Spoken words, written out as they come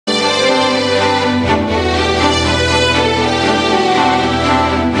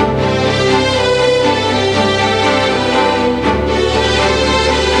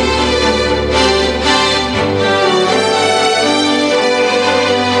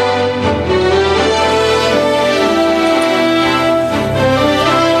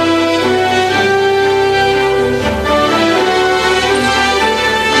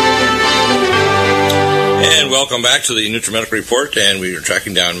And welcome back to the Nutrimedical Report, and we are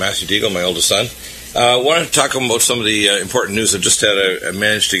tracking down Matthew DEAGLE, my oldest son. I wanted to talk about some of the important news. I just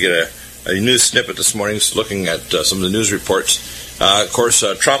managed to get a news snippet this morning, looking at some of the news reports. Of course,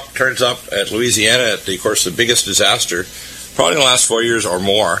 Trump turns up at Louisiana at the biggest disaster, probably in the last 4 years or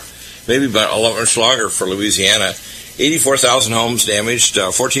more, maybe about a lot much longer for Louisiana. 84,000 homes damaged,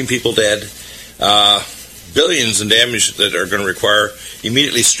 14 people dead, billions in damage that are going to require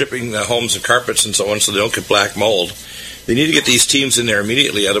immediately stripping the homes and carpets and so on so they don't get black mold. They need to get these teams in there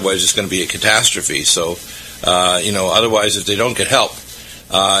immediately, otherwise it's going to be a catastrophe. So, otherwise if they don't get help,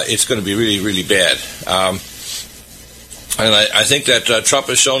 it's going to be really, really bad. And I think that Trump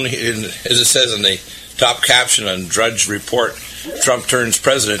has shown, as it says in the top caption on Drudge Report, Trump turns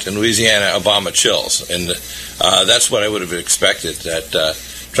president in Louisiana, Obama chills. And that's what I would have expected, that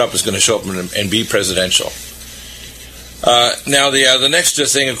Trump is going to show up and be presidential. Now, the next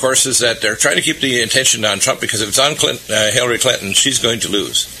thing, of course, is that they're trying to keep the attention on Trump because if it's on Hillary Clinton, she's going to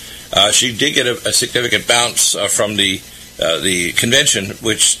lose. She did get a significant bounce from the convention,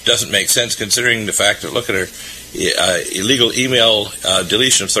 which doesn't make sense considering the fact that, look at her illegal email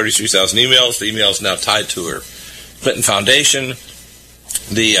deletion of 33,000 emails. The email is now tied to her Clinton Foundation,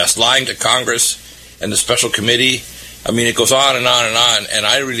 the lying to Congress and the special committee. I mean, it goes on and on and on, and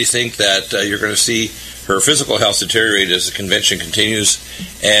I really think that you're going to see her physical health deteriorate as the convention continues,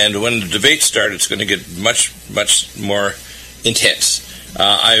 and when the debates start, it's going to get much, much more intense.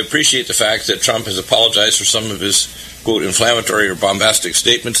 I appreciate the fact that Trump has apologized for some of his, quote, inflammatory or bombastic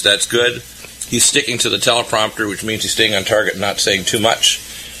statements. That's good. He's sticking to the teleprompter, which means he's staying on target, not saying too much,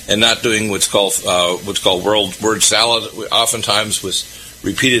 and not doing what's called word salad, oftentimes with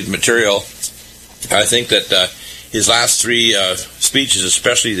repeated material. I think that his last three speeches,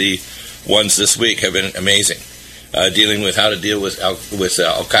 especially the ones this week, have been amazing. Dealing with how to deal with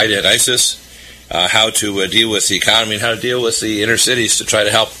Al-Qaeda and ISIS, how to deal with the economy, and how to deal with the inner cities to try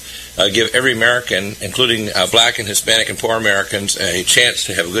to help give every American, including black and Hispanic and poor Americans, a chance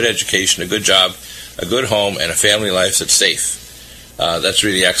to have a good education, a good job, a good home, and a family life that's safe. That's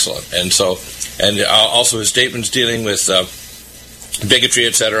really excellent. And also his statements dealing with bigotry,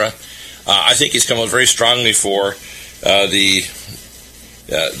 etc. I think he's come out very strongly for the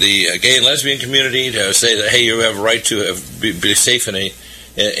gay and lesbian community, to say that, hey, you have a right to be safe in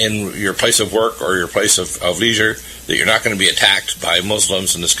your place of work or your place of leisure, that you're not going to be attacked by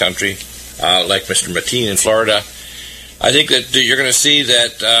Muslims in this country, like Mr. Mateen in Florida. I think that you're going to see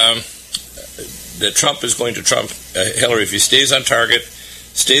that Trump is going to trump Hillary if he stays on target,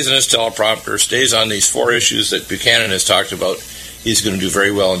 stays on his teleprompter, stays on these four issues that Buchanan has talked about. He's going to do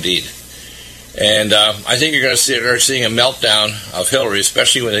very well indeed. And I think you're going to start seeing a meltdown of Hillary,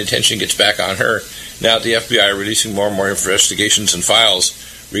 especially when the attention gets back on her. Now that the FBI are releasing more and more investigations and files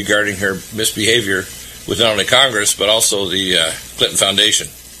regarding her misbehavior with not only Congress, but also the Clinton Foundation.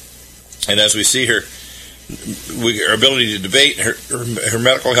 And as we see her ability to debate, her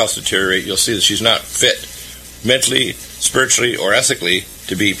medical health deteriorate, you'll see that she's not fit mentally, spiritually, or ethically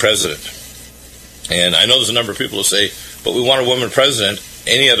to be president. And I know there's a number of people who say, but we want a woman president,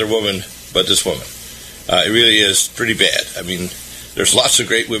 any other woman but this woman. It really is pretty bad. I mean, there's lots of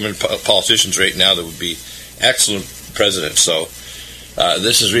great women politicians right now that would be excellent presidents. So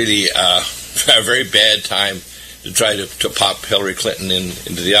this is really a very bad time to try to pop Hillary Clinton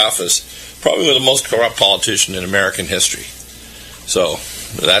into the office, probably the most corrupt politician in American history. So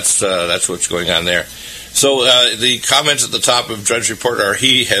that's what's going on there. So the comments at the top of Drudge Report are,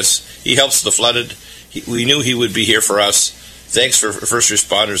 he helps the flooded. We knew he would be here for us. Thanks for first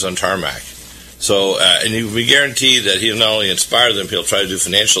responders on tarmac. So, and we guarantee that he'll not only inspire them, he'll try to do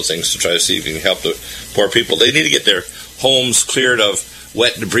financial things to try to see if he can help the poor people. They need to get their homes cleared of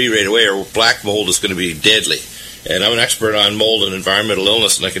wet debris right away, or black mold is going to be deadly. And I'm an expert on mold and environmental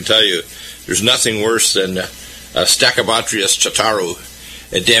illness, and I can tell you there's nothing worse than Stachybotrys chattaru,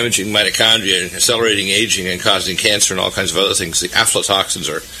 damaging mitochondria and accelerating aging and causing cancer and all kinds of other things. The aflatoxins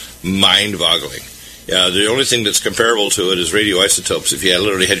are mind-boggling. The only thing that's comparable to it is radioisotopes, if you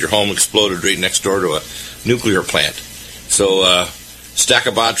literally had your home exploded right next door to a nuclear plant. So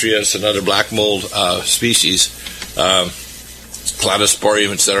Stachybotrys and other black mold species,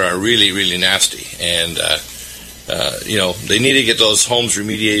 Cladosporium, etc., are really, really nasty. And, they need to get those homes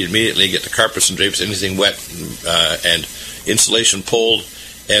remediated immediately, get the carpets and drapes, anything wet, and insulation pulled,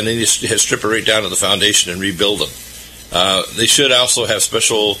 and then you strip it right down to the foundation and rebuild them. They should also have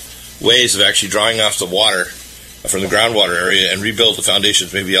special ways of actually drawing off the water from the groundwater area and rebuild the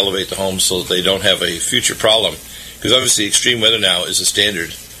foundations, maybe elevate the homes so that they don't have a future problem. Because obviously extreme weather now is a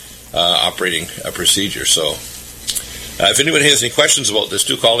standard operating procedure. So if anyone has any questions about this,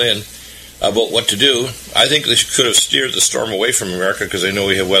 do call in. about what to do. I think they could have steered the storm away from America because they know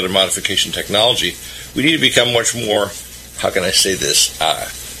we have weather modification technology. We need to become much more, how can I say this,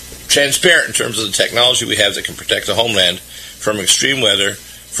 transparent in terms of the technology we have that can protect the homeland from extreme weather,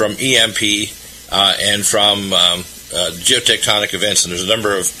 from EMP, and from geotectonic events. And there's a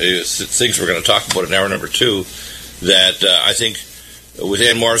number of things we're going to talk about in hour number 2 that I think with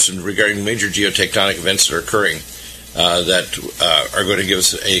Ann Morrison regarding major geotectonic events that are occurring that are going to give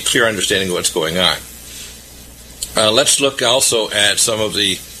us a clear understanding of what's going on. Let's look also at some of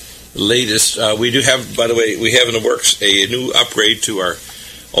the latest. We do have, by the way, we have in the works a new upgrade to our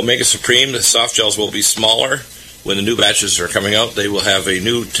Omega Supreme. The soft gels will be smaller when the new batches are coming out. They will have a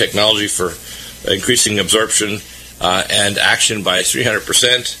new technology for increasing absorption and action by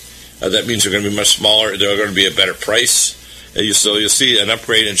 300%. That means they're going to be much smaller. They're going to be a better price. So you'll see an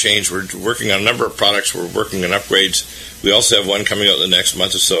upgrade and change. We're working on a number of products. We're working on upgrades. We also have one coming out in the next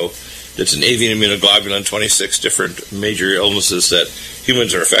month or so that's an avian immunoglobulin, 26 different major illnesses that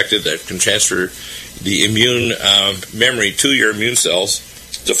humans are affected that can transfer the immune memory to your immune cells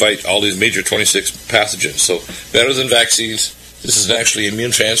to fight all these major 26 pathogens. So better than vaccines, this is actually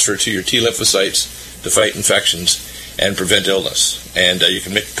immune transfer to your T lymphocytes to fight infections and prevent illness. And you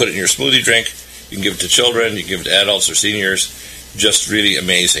can put it in your smoothie drink. You can give it to children, you can give it to adults or seniors. Just really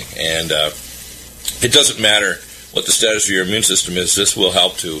amazing. And it doesn't matter what the status of your immune system is. This will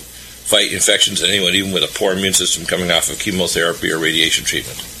help to fight infections in anyone, even with a poor immune system coming off of chemotherapy or radiation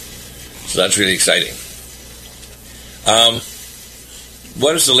treatment. So that's really exciting.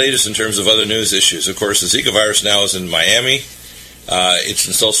 What is the latest in terms of other news issues? Of course, the Zika virus now is in Miami. It's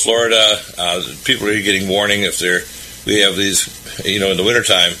in South Florida. People are getting warning if we have these, in the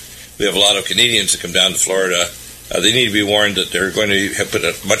wintertime, we have a lot of Canadians that come down to Florida. They need to be warned that they're going to put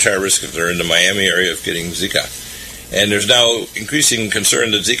a much higher risk if they're in the Miami area of getting Zika. And there's now increasing concern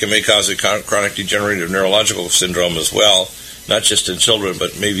that Zika may cause a chronic degenerative neurological syndrome as well, not just in children,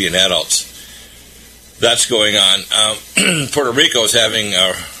 but maybe in adults. That's going on. Puerto Rico is having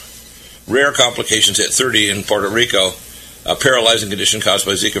rare complications at 30 in Puerto Rico, a paralyzing condition caused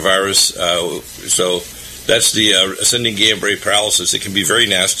by Zika virus. So that's the ascending Guillain-Barré paralysis. It can be very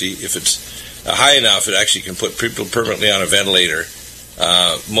nasty. If it's high enough, it actually can put people permanently on a ventilator.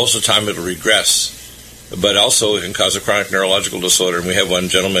 Most of the time, it'll regress. But also, it can cause a chronic neurological disorder. And we have one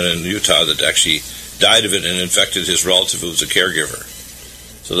gentleman in Utah that actually died of it and infected his relative who was a caregiver.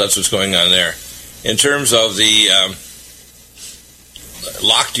 So that's what's going on there. In terms of the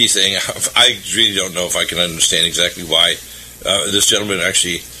Lochte thing, I really don't know if I can understand exactly why this gentleman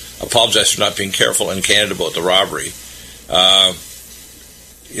actually apologized for not being careful in Canada about the robbery.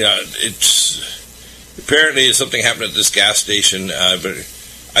 It's apparently something happened at this gas station, but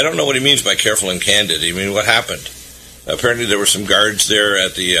I don't know what he means by careful and candid. I mean, what happened? Apparently, there were some guards there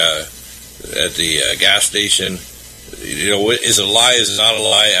at the gas station. Is it a lie? Is it not a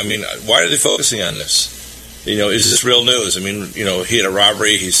lie? I mean, why are they focusing on this? Is this real news? I mean, he had a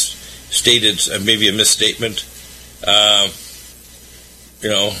robbery. He's stated maybe a misstatement.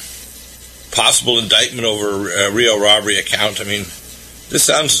 Possible indictment over a Rio robbery account. I mean, this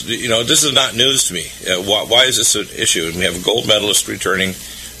sounds, this is not news to me. Why is this an issue? And we have a gold medalist returning,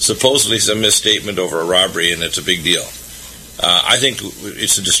 supposedly some misstatement over a robbery, and it's a big deal. I think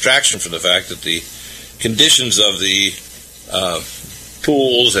it's a distraction from the fact that the conditions of the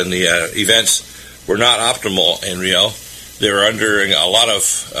pools and the events were not optimal in Rio. They were under a lot of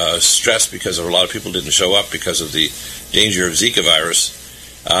stress because a lot of people didn't show up because of the danger of Zika virus,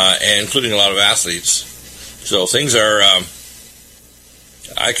 and including a lot of athletes. So things are,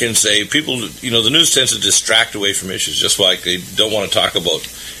 I can say, people, the news tends to distract away from issues, just like they don't want to talk about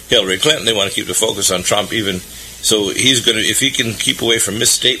Hillary Clinton. They want to keep the focus on Trump, even. So he's going to, if he can keep away from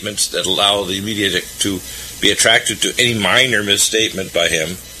misstatements that allow the media to be attracted to any minor misstatement by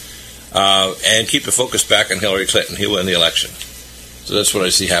him, and keep the focus back on Hillary Clinton, he'll win the election. So that's what I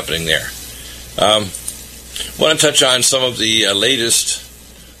see happening there. I want to touch on some of the latest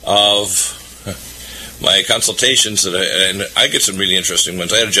of my consultations, and I get some really interesting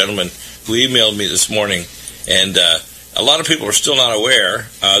ones. I had a gentleman who emailed me this morning, and a lot of people are still not aware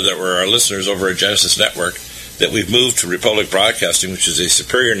that we're our listeners over at Genesis Network, that we've moved to Republic Broadcasting, which is a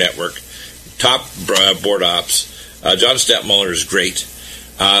superior network, top board ops. John Stettmuller is great.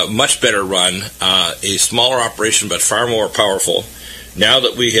 Much better run, a smaller operation but far more powerful. Now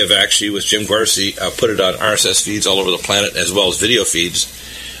that we have actually, with Jim Guerci, put it on RSS feeds all over the planet as well as video feeds,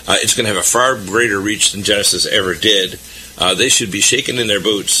 it's going to have a far greater reach than Genesis ever did. They should be shaking in their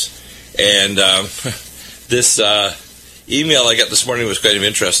boots. And this email I got this morning was kind of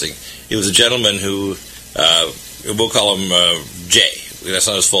interesting. It was a gentleman who, we'll call him Jay. That's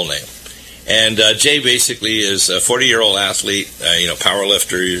not his full name. And Jay basically is a 40-year-old athlete, power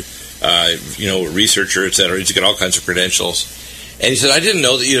lifter, researcher, etc. He's got all kinds of credentials. And he said, I didn't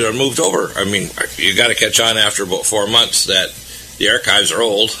know that you had moved over. I mean, you got to catch on after about 4 months that the archives are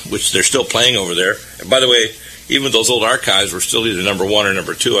old, which they're still playing over there. And by the way, even those old archives were still either number 1 or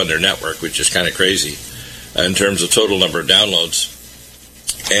number 2 on their network, which is kind of crazy in terms of total number of downloads.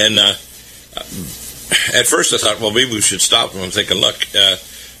 And at first I thought, well, maybe we should stop. And I'm thinking, look,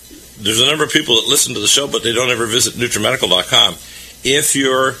 there's a number of people that listen to the show, but they don't ever visit Nutrimedical.com. If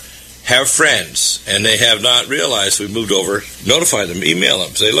you have friends and they have not realized we moved over, notify them, email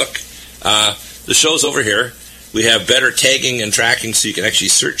them, say, look, the show's over here. We have better tagging and tracking so you can actually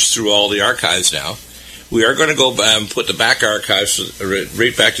search through all the archives now. We are going to go put the back archives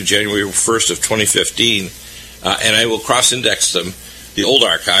right back to January 1st of 2015, and I will cross-index them, the old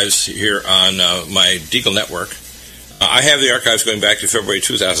archives, here on my DEAGLE network. I have the archives going back to February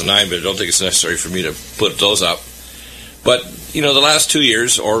 2009, but I don't think it's necessary for me to put those up. But, the last 2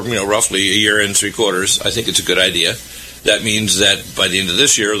 years, or, roughly a year and 3/4, I think it's a good idea. That means that by the end of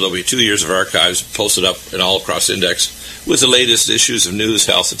this year, there'll be 2 years of archives posted up and all across index with the latest issues of news,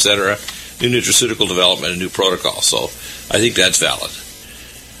 health, etc., new nutraceutical development, and new protocol. So I think that's valid.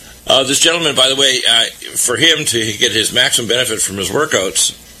 This gentleman, by the way, for him to get his maximum benefit from his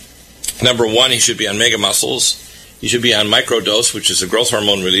workouts, number 1, he should be on Mega Muscles. He should be on Microdose, which is a growth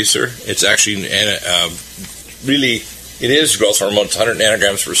hormone releaser. It's actually it is growth hormone. It's 100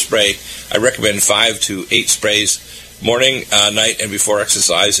 nanograms per spray. I recommend 5 to 8 sprays morning, night, and before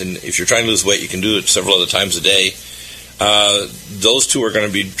exercise. And if you're trying to lose weight, you can do it several other times a day. Those two are going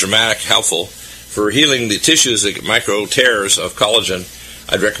to be dramatically helpful. For healing the tissues that get micro tears of collagen,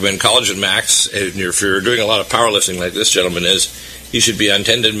 I'd recommend Collagen Max. And if you're doing a lot of powerlifting like this gentleman is, he should be on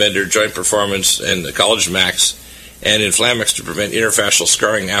Tendon Mender, Joint Performance, and the Collagen Max, and Inflamex to prevent interfascial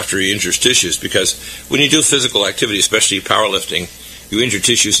scarring after he injures tissues. Because when you do physical activity, especially powerlifting, you injure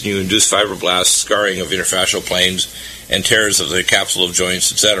tissues and you induce fibroblasts, scarring of interfascial planes, and tears of the capsule of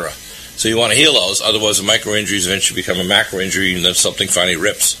joints, etc. So you want to heal those, otherwise the micro injuries eventually become a macro injury, and then something finally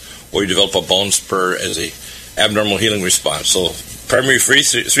rips, or you develop a bone spur as a abnormal healing response. So primary three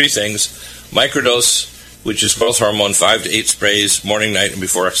things: microdose, which is growth hormone, 5 to 8 sprays, morning, night, and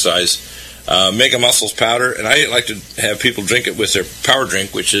before exercise. Mega Muscles powder, and I like to have people drink it with their power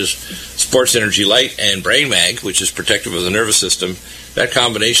drink, which is Sports Energy Light, and Brain Mag, which is protective of the nervous system. That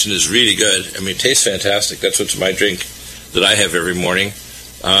combination is really good. I mean, it tastes fantastic. That's what's my drink that I have every morning.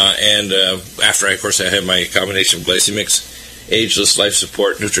 And after, of course, I have my combination of Glycemix, Ageless, Life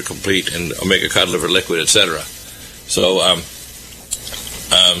Support, NutriComplete, and Omega Cod Liver Liquid, etc. So,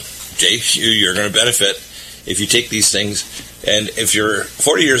 Jay, you're going to benefit if you take these things. And if you're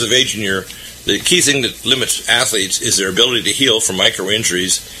 40 years of age and the key thing that limits athletes is their ability to heal from micro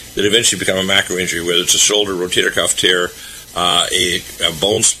injuries that eventually become a macro injury, whether it's a shoulder, rotator cuff tear, a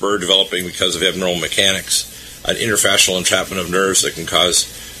bone spur developing because of abnormal mechanics, an interfascial entrapment of nerves that can cause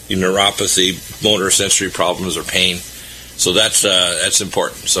neuropathy, motor sensory problems, or pain. So that's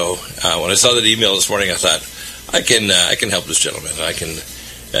important. So when I saw that email this morning, I thought I can help this gentleman. I can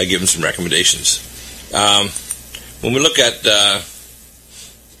give him some recommendations. When we look at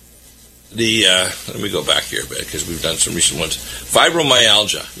let me go back here a bit because we've done some recent ones.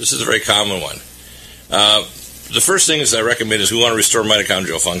 Fibromyalgia. This is a very common one. The first thing is I recommend is we want to restore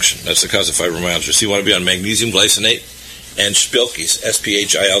mitochondrial function. That's the cause of fibromyalgia. So you want to be on magnesium glycinate and Spilkes,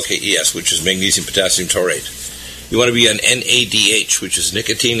 SPHILKES, which is magnesium potassium taurate. You want to be on NADH, which is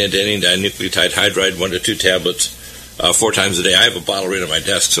nicotine adenine dinucleotide hydride, 1 to 2 tablets 4 times a day. I have a bottle right on my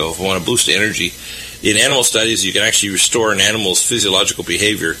desk, so if I want to boost energy, in animal studies, you can actually restore an animal's physiological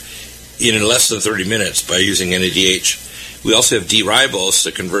behavior in less than 30 minutes by using NADH. We also have D-ribose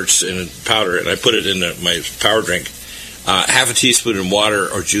that converts in powder, and I put it in my power drink, half a teaspoon in water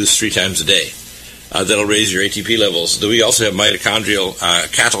or juice 3 times a day. That'll raise your ATP levels. Then we also have mitochondrial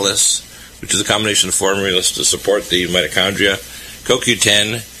catalysts, which is a combination of formulas to support the mitochondria.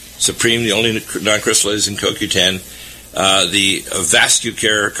 CoQ10, Supreme, the only non-crystallizing CoQ10. The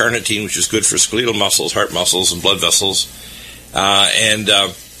Vascucare carnitine, which is good for skeletal muscles, heart muscles, and blood vessels. And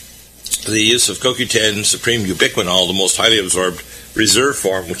the use of CoQ10, Supreme Ubiquinol, the most highly absorbed reserve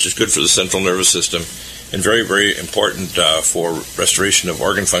form, which is good for the central nervous system, and very, very important for restoration of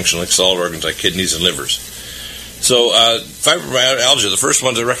organ function, like solid organs like kidneys and livers. So fibromyalgia, the first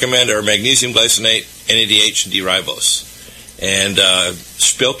ones I recommend are magnesium glycinate, NADH, and D-ribose. And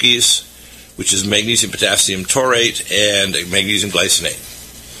Spilkes, which is magnesium potassium taurate, and magnesium glycinate.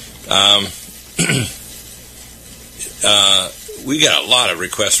 We get a lot of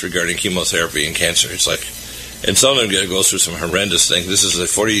requests regarding chemotherapy and cancer. It's like And some of them go through some horrendous things. This is a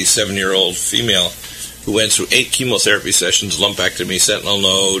 47-year-old female who went through 8 chemotherapy sessions, lumpectomy, sentinel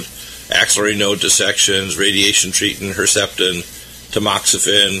node, axillary node dissections, radiation treatment, Herceptin,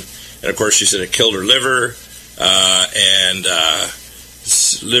 tamoxifen, and of course she said it killed her liver, and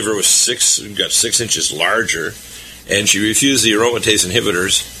liver was got 6 inches larger, and she refused the aromatase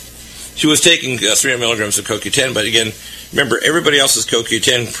inhibitors. She was taking 300 milligrams of CoQ10, but again, remember, everybody else's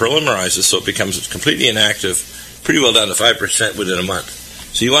CoQ10 polymerizes, so it becomes completely inactive, pretty well down to 5% within a month.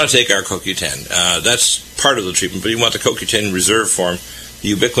 So you want to take our CoQ10. That's part of the treatment, but you want the CoQ10 reserve form,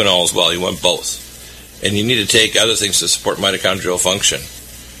 the ubiquinol as well. You want both. And you need to take other things to support mitochondrial function.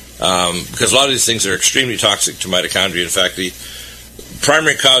 Because a lot of these things are extremely toxic to mitochondria. In fact, the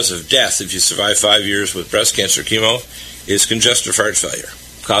primary cause of death, if you survive 5 years with breast cancer chemo, is congestive heart failure,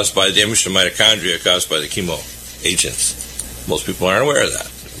 caused by damage to mitochondria caused by the chemo agents. Most people aren't aware of that.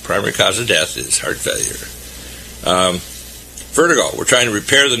 The primary cause of death is heart failure. Vertigo. We're trying to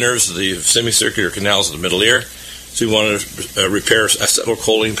repair the nerves of the semicircular canals of the middle ear. So we want to repair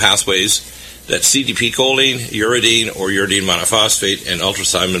acetylcholine pathways. That's CDP-choline, uridine, or uridine monophosphate, and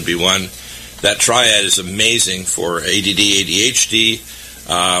ultrathymine B1. That triad is amazing for ADD, ADHD,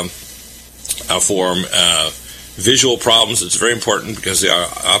 for visual problems. It's very important because the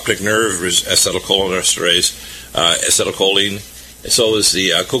optic nerve is acetylcholinesterase, acetylcholine. So is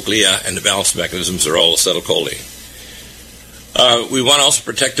the cochlea, and the balance mechanisms are all acetylcholine. We want to also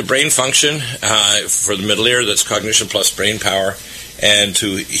protect the brain function for the middle ear. That's cognition plus brain power, and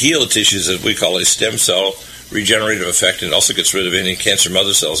to heal the tissues that we call a stem cell regenerative effect. And it also gets rid of any cancer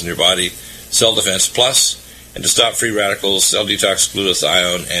mother cells in your body. Cell defense plus, and to stop free radicals, cell detox,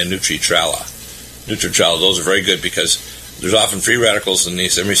 glutathione, and Nutrimedical. Those are very good because there's often free radicals in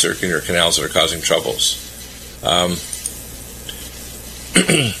these semicircular canals that are causing troubles.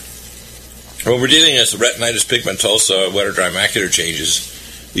 When we're dealing with retinitis pigmentosa, wet or dry macular changes,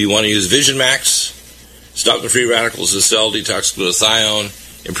 you want to use Vision Max, stop the free radicals of cell detox, glutathione,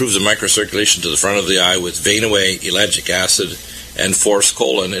 improve the microcirculation to the front of the eye with Vein-Away, ellagic acid, and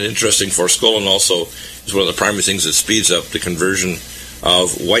forskolin. And interesting, forskolin also is one of the primary things that speeds up the conversion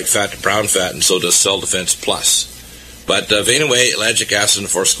of white fat to brown fat, and so does Cell Defense Plus. But Vein-Away, ellagic acid,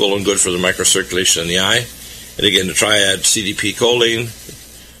 and forskolin good for the microcirculation in the eye. And again, the triad CDP-choline,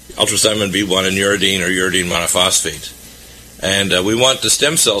 ultrathymine B1, and uridine or uridine monophosphate. And we want the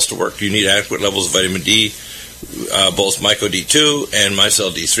stem cells to work. You need adequate levels of vitamin D, both myco-D2 and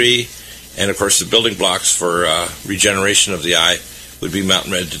micelle D3. And, of course, the building blocks for regeneration of the eye would be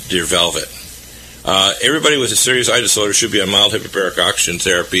mountain red deer velvet. Everybody with a serious eye disorder should be on mild hyperbaric oxygen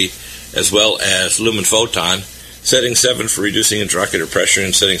therapy, as well as lumen photon, setting 7 for reducing intraocular pressure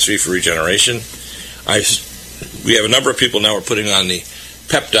and setting 3 for regeneration. We have a number of people now who are putting on the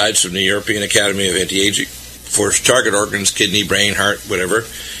peptides from the European Academy of Anti-Aging for target organs, kidney, brain, heart, whatever.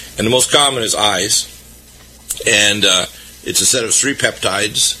 And the most common is eyes. And it's a set of 3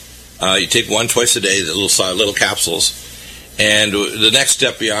 peptides. You take one twice a day, the little capsules. And the next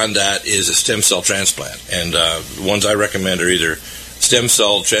step beyond that is a stem cell transplant. And the ones I recommend are either stem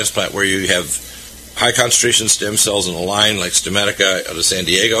cell transplant where you have high concentration stem cells in a line like Nutrimedical out of San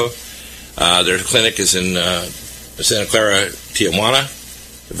Diego. Their clinic is in Santa Clara, Tijuana.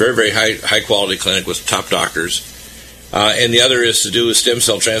 A very, very high quality clinic with top doctors. And the other is to do a stem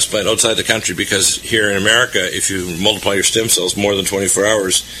cell transplant outside the country, because here in America, if you multiply your stem cells more than 24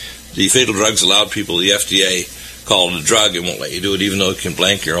 hours, the fatal drugs allowed people, the FDA called it a drug and won't let you do it, even though it can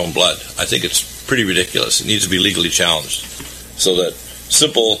blank your own blood. I think it's pretty ridiculous. It needs to be legally challenged so that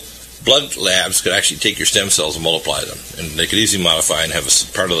simple blood labs could actually take your stem cells and multiply them. And they could easily modify and have a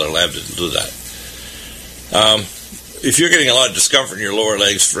part of their lab to do that. If you're getting a lot of discomfort in your lower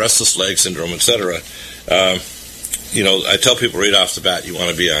legs, restless leg syndrome, etc., I tell people right off the bat, you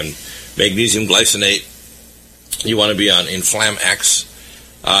want to be on magnesium glycinate, you want to be on Inflam X,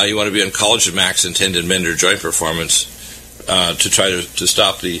 you want to be on Collagen Max and Tendon Mender joint performance to try to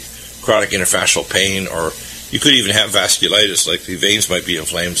stop the chronic interfascial pain, or you could even have vasculitis, like the veins might be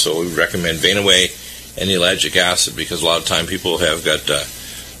inflamed, so we recommend Vein-Away and ellagic acid, because a lot of time people have got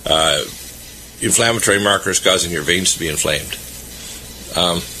inflammatory markers causing your veins to be inflamed.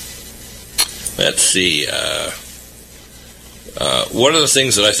 Let's see. One of the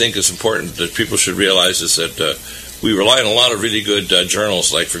things that I think is important that people should realize is that we rely on a lot of really good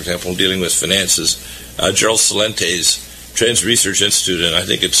journals, like, for example, dealing with finances, Gerald Salente's Trends Research Institute, and I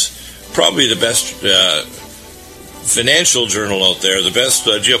think it's probably the best financial journal out there. The best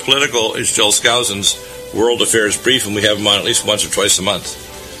geopolitical is Joel Skousen's World Affairs Brief, and we have them on at least once or twice a month.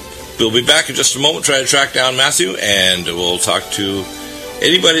 We'll be back in just a moment, try to track down Matthew, and we'll talk to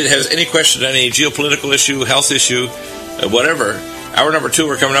Anybody that has any question on any geopolitical issue, health issue, whatever, hour number 2,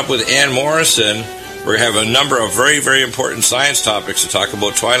 we're coming up with Ann Morrison. We're going to have a number of very, very important science topics to talk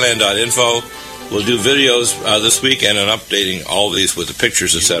about. TWILAND.info. We'll do videos this weekend and updating all of these with the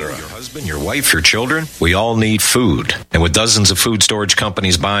pictures, etc. Your husband, your wife, your children, we all need food. And with dozens of food storage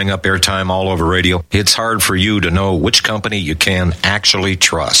companies buying up airtime all over radio, it's hard for you to know which company you can actually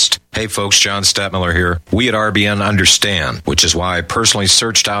trust. Hey folks, John Statmiller here. We at RBN understand, which is why I personally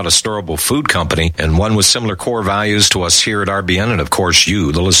searched out a storable food company and one with similar core values to us here at RBN and of course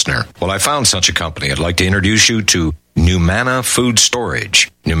you, the listener. Well, I found such a company. I'd like to introduce you to Numana Food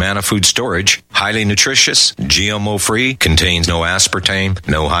Storage. Numana Food Storage, highly nutritious, GMO-free, contains no aspartame,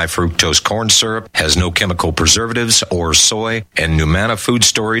 no high-fructose corn syrup, has no chemical preservatives or soy, and Numana Food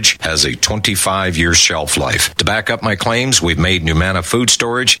Storage has a 25-year shelf life. To back up my claims, we've made Numana Food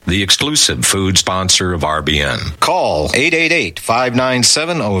Storage the exclusive food sponsor of RBN. Call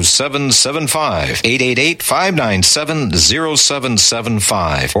 888-597-0775,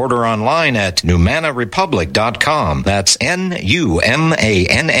 888-597-0775. Order online at NumanaRepublic.com. That's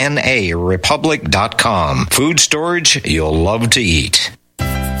NUMANNA Republic.com. Food storage you'll love to eat.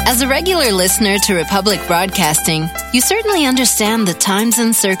 As a regular listener to Republic Broadcasting, you certainly understand the times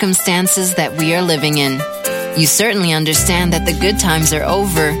and circumstances that we are living in. You certainly understand that the good times are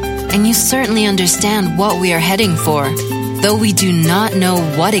over, and you certainly understand what we are heading for. Though we do not know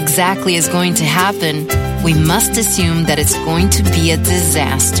what exactly is going to happen, we must assume that it's going to be a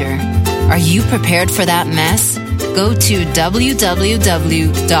disaster. Are you prepared for that mess? Go to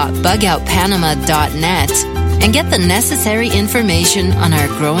www.bugoutpanama.net and get the necessary information on our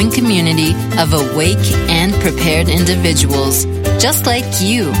growing community of awake and prepared individuals, just like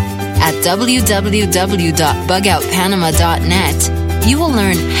you. At www.bugoutpanama.net, you will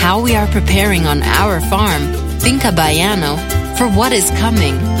learn how we are preparing on our farm, Finca Bayano, for what is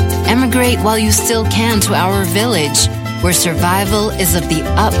coming. Emigrate while you still can to our village, where survival is of the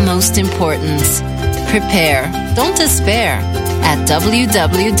utmost importance. Prepare, don't despair, at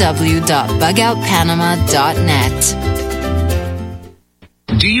www.bugoutpanama.net.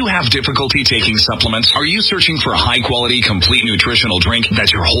 Do you have difficulty taking supplements? Are you searching for a high-quality, complete nutritional drink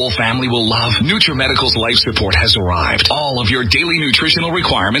that your whole family will love? Nutrimedical's Life Support has arrived. All of your daily nutritional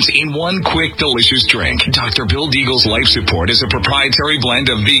requirements in one quick, delicious drink. Dr. Bill Deagle's Life Support is a proprietary blend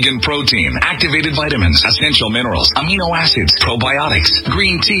of vegan protein, activated vitamins, essential minerals, amino acids, probiotics,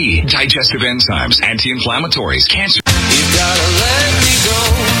 green tea, digestive enzymes, anti-inflammatories, cancer. You gotta let me go.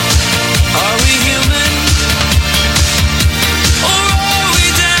 Are we human?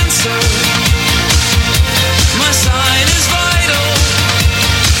 My sign is vital.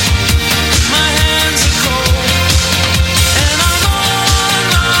 My hands are cold, and I'm on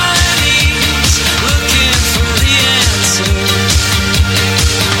my knees looking for the answer.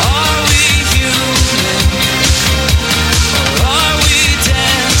 Are we human, or are we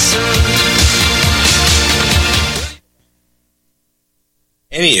dancers?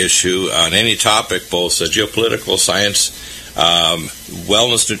 Any issue on any topic, both geopolitical, science,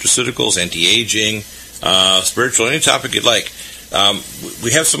 wellness, nutraceuticals, anti-aging, spiritual, any topic you'd like.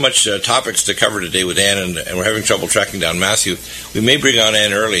 We have so much topics to cover today with Ann, and we're having trouble tracking down Matthew. We may bring on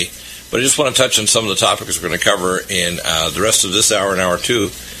Ann early, but I just want to touch on some of the topics we're going to cover in the rest of this hour and hour 2,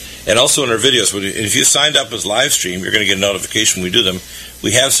 and also in our videos. If you signed up as live stream, you're going to get a notification when we do them.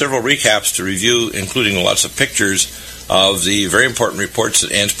 We have several recaps to review, including lots of pictures of the very important reports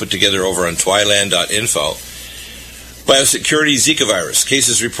that Ann's put together over on TWILAND.info. Biosecurity Zika virus.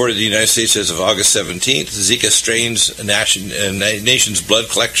 Cases reported in the United States as of August 17th. Zika strains a nation's blood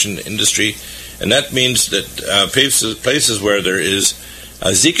collection industry, and that means that places where there is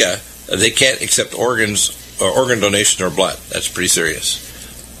Zika, they can't accept organs or organ donation or blood. That's pretty serious.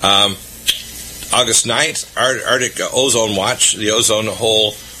 August 9th, Arctic ozone watch, the ozone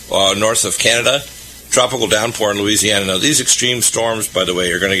hole north of Canada. Tropical downpour in Louisiana. Now, these extreme storms, by the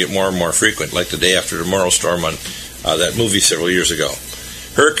way, are going to get more and more frequent, like the day after tomorrow storm on that movie several years ago.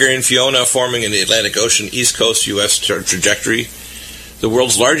 Hurricane Fiona forming in the Atlantic Ocean, East Coast U.S. trajectory. The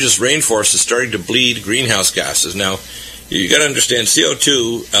world's largest rainforest is starting to bleed greenhouse gases. Now, you got to understand,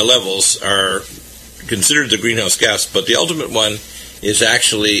 CO2 levels are considered the greenhouse gas, but the ultimate one is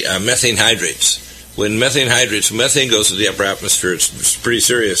actually methane hydrates. When methane goes to the upper atmosphere, it's pretty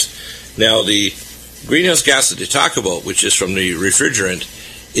serious. Now, the greenhouse gas that they talk about, which is from the refrigerant,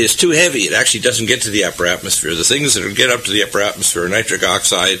 is too heavy. It actually doesn't get to the upper atmosphere. The things that get up to the upper atmosphere are nitric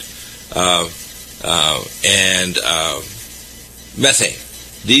oxide and methane.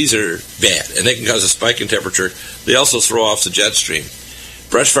 These are bad, and they can cause a spike in temperature. They also throw off the jet stream.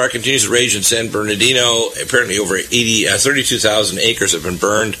 Brush fire continues to rage in San Bernardino. Apparently over 32,000 acres have been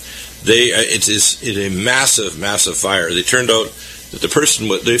burned. It is a massive, massive fire. They turned out that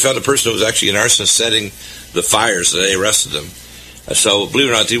they found a person who was actually an arsonist setting the fires. They arrested them. So, believe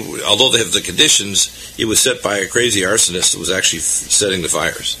it or not, although they have the conditions, he was set by a crazy arsonist that was actually setting the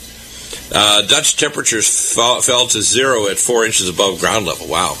fires. Dutch temperatures fell to 0 at 4 inches above ground level.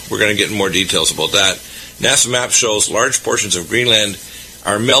 Wow. We're going to get more details about that. NASA map shows large portions of Greenland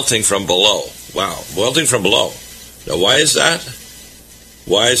are melting from below. Wow. Melting from below. Now, why is that?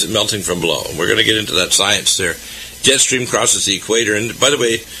 Why is it melting from below? We're going to get into that science there. Jet stream crosses the equator. And, by the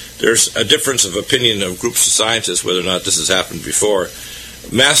way, there's a difference of opinion of groups of scientists whether or not this has happened before.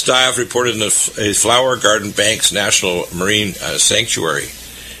 Mass die-off reported in a Flower Garden Banks National Marine Sanctuary.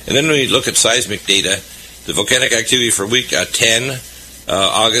 And then when we look at seismic data, the volcanic activity for week 10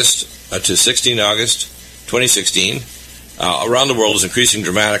 August to 16 August 2016 around the world is increasing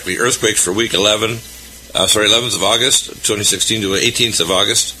dramatically. Earthquakes for week 11th of August 2016 to 18th of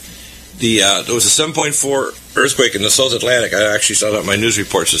August. There was a 7.4 earthquake in the South Atlantic. I actually saw that in my news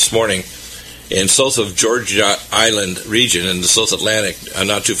reports this morning. In south of Georgia Island region in the South Atlantic,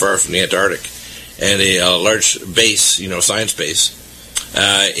 not too far from the Antarctic, and a large base, science base.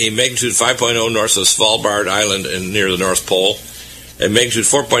 A magnitude 5.0 north of Svalbard Island and near the North Pole. A magnitude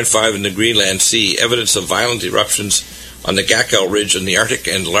 4.5 in the Greenland Sea. Evidence of violent eruptions on the Gakkel Ridge in the Arctic,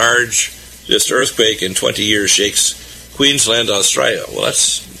 and largest earthquake in 20 years shakes Queensland, Australia. Well,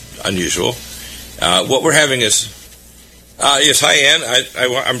 that's unusual. What we're having is, yes, hi, Ann.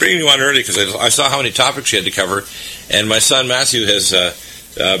 I'm bringing you on early because I saw how many topics you had to cover, and my son Matthew has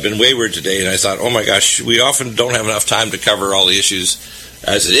been wayward today, and I thought, oh my gosh, we often don't have enough time to cover all the issues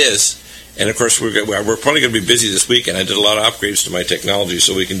as it is, and of course we're probably going to be busy this week, and I did a lot of upgrades to my technology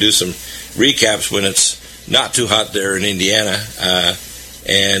so we can do some recaps when it's not too hot there in Indiana,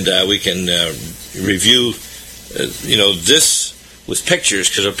 and we can review, this with pictures,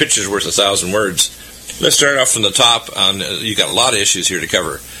 because a picture's worth 1,000 words. Let's start off from the top. You got a lot of issues here to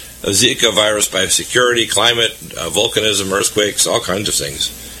cover. ZIKA virus, biosecurity, climate, volcanism, earthquakes, all kinds of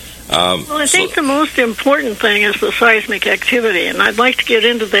things. Well, I think the most important thing is the seismic activity, and I'd like to get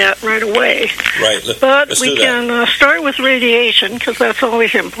into that right away. Right. But we can start with radiation, because that's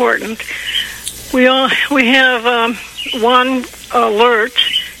always important. We have one alert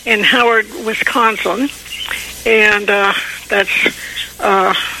in Howard, Wisconsin, and that's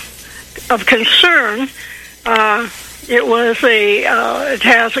of concern. It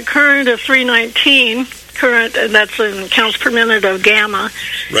has a current of 319 current, and that's in counts per minute of gamma.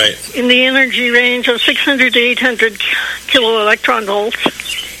 Right. In the energy range of 600 to 800 kilo electron volts,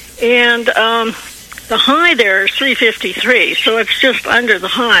 and the high there is 353, so it's just under the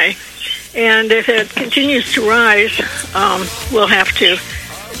high. And if it continues to rise, we'll have to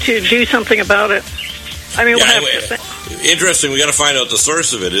do something about it. Interesting. We got to find out the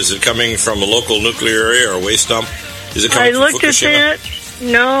source of it. Is it coming from a local nuclear area or a waste dump? Is it coming from Fukushima? I looked at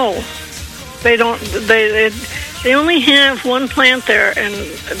it. No, they don't. They only have one plant there, and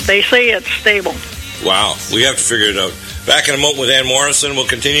they say it's stable. Wow, we have to figure it out. Back in a moment with Ann Morrison. We'll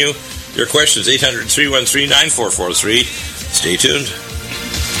continue your questions. 800-313-9443. Stay tuned.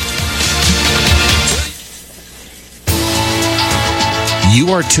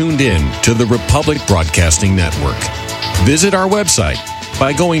 You are tuned in to the Republic Broadcasting Network. Visit our website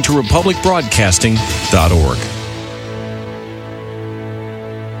by going to republicbroadcasting.org.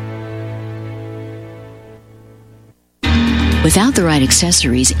 Without the right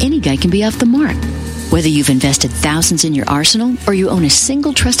accessories, any guy can be off the mark. Whether you've invested thousands in your arsenal or you own a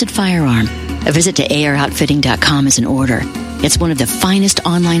single trusted firearm, a visit to AROutfitting.com is in order. It's one of the finest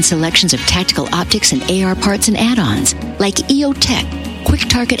online selections of tactical optics and AR parts and add-ons, like EOTech, quick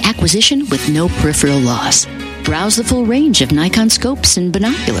target acquisition with no peripheral loss. Browse the full range of Nikon scopes and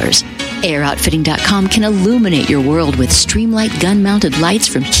binoculars. AROutfitting.com can illuminate your world with Streamlight gun-mounted lights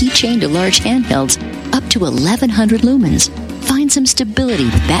from keychain to large handhelds, up to 1,100 lumens. Find some stability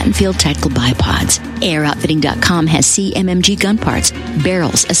with Battenfield tactical bipods. AirOutfitting.com has CMMG gun parts,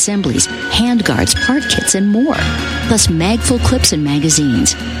 barrels, assemblies, handguards, part kits, and more. Plus mag-full clips and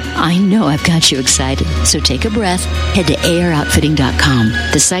magazines. I know I've got you excited, so take a breath. Head to AirOutfitting.com.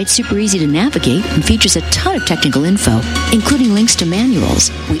 The site's super easy to navigate and features a ton of technical info, including links to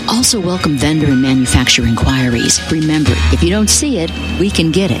manuals. We also welcome vendor and manufacturer inquiries. Remember, if you don't see it, we can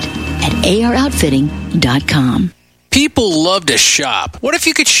get it at AirOutfitting.com. People love to shop. What if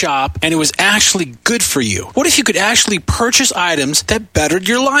you could shop and it was actually good for you? What if you could actually purchase items that bettered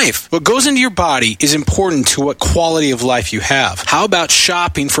your life? What goes into your body is important to what quality of life you have. How about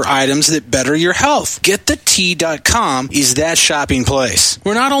shopping for items that better your health? GetTheT.com is that shopping place.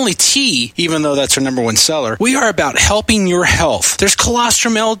 We're not only tea, even though that's our number one seller, we are about helping your health. There's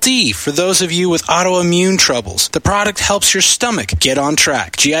colostrum LD for those of you with autoimmune troubles. The product helps your stomach get on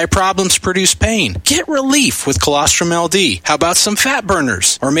track. GI problems produce pain. Get relief with colostrum LD. How about some fat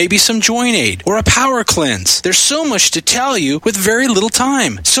burners? Or maybe some joint aid? Or a power cleanse? There's so much to tell you with very little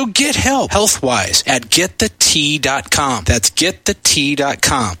time. So get help health-wise at GetTheT.com. That's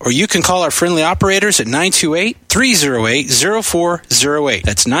GetTheT.com. Or you can call our friendly operators at 928-308-0408.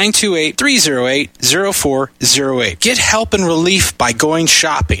 That's 928-308-0408. Get help and relief by going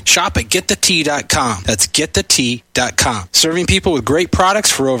shopping. Shop at GetTheT.com. That's GetTheT.com. Serving people with great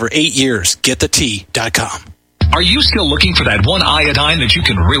products for over 8 years. GetTheT.com. Are you still looking for that one iodine that you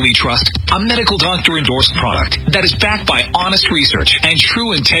can really trust? A medical doctor-endorsed product that is backed by honest research and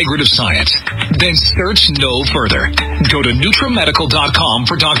true integrative science? Then search no further. Go to Nutrimedical.com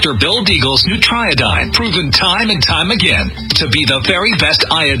for Dr. Bill Deagle's Nutriodine, proven time and time again to be the very best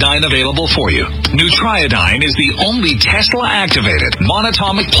iodine available for you. Nutriodine is the only Tesla-activated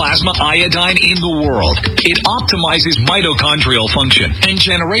monatomic plasma iodine in the world. It optimizes mitochondrial function and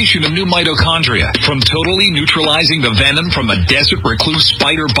generation of new mitochondria from totally neutralizing the venom from a desert recluse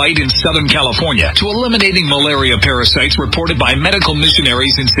spider bite in Southern California to eliminating malaria parasites reported by medical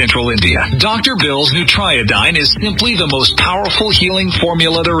missionaries in central India. Dr. Bill's Nutriodine is simply the most powerful healing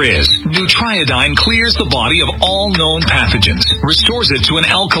formula there is. Nutriodine clears the body of all known pathogens, restores it to an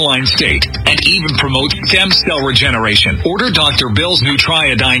alkaline state, and even promotes stem cell regeneration. Order Dr. Bill's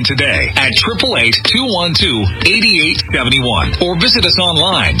Nutriodine today at 888-212-8871 or visit us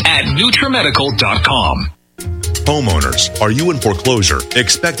online at Nutrimedical.com. Homeowners, are you in foreclosure,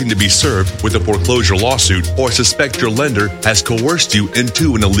 expecting to be served with a foreclosure lawsuit, or suspect your lender has coerced you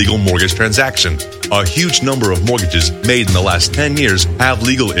into an illegal mortgage transaction? A huge number of mortgages made in the last 10 years have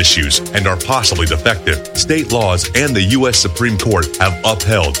legal issues and are possibly defective. State laws and the U.S. Supreme Court have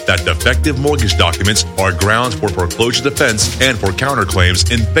upheld that defective mortgage documents are grounds for foreclosure defense and for counterclaims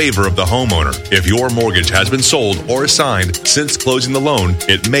in favor of the homeowner. If your mortgage has been sold or assigned since closing the loan,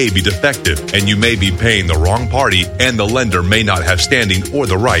 it may be defective and you may be paying the wrong party, and the lender may not have standing or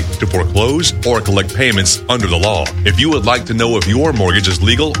the right to foreclose or collect payments under the law. If you would like to know if your mortgage is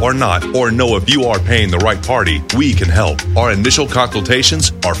legal or not, or know if you are paying the right party, we can help. Our initial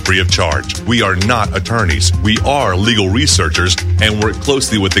consultations are free of charge. We are not attorneys. We are legal researchers and work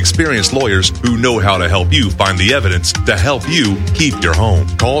closely with experienced lawyers who know how to help you find the evidence to help you keep your home.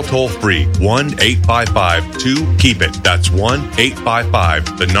 Call toll-free 1-855-2-KEEP-IT. That's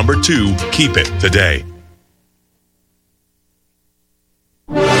 1-855-2-KEEP-IT today.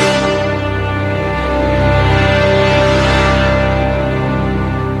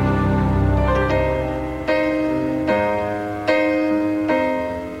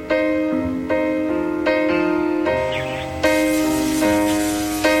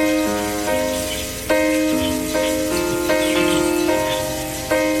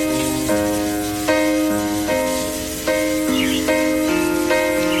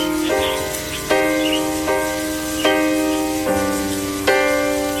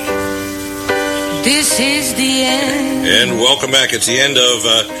 And welcome back. It's the end of,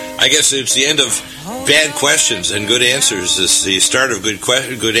 I guess it's the end of bad questions and good answers. It's the start of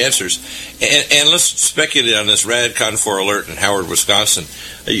good answers. And let's speculate on this Radcon 4 alert in Howard, Wisconsin.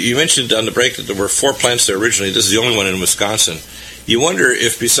 You mentioned on the break that there were 4 plants there originally. This is the only one in Wisconsin. You wonder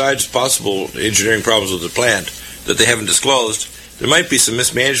if, besides possible engineering problems with the plant that they haven't disclosed, there might be some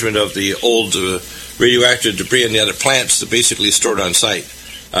mismanagement of the old radioactive debris in the other plants that basically is stored on site.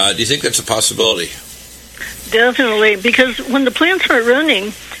 Do you think that's a possibility? Definitely, because when the plants are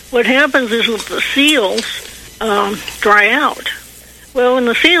running, what happens is that the seals dry out. Well,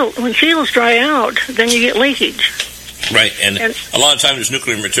 when seals dry out, then you get leakage. Right, and a lot of times there's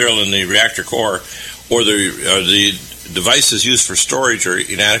nuclear material in the reactor core, or the devices used for storage are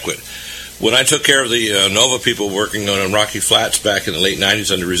inadequate. When I took care of the NOVA people working on Rocky Flats back in the late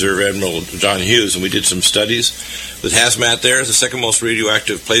 90s under Reserve Admiral John Hughes, and we did some studies with hazmat there. It's the second most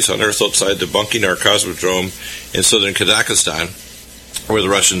radioactive place on Earth outside the Bunkinar Cosmodrome in southern Kazakhstan, where the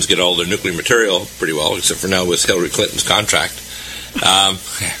Russians get all their nuclear material pretty well, except for now with Hillary Clinton's contract.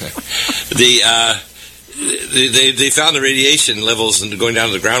 They found the radiation levels going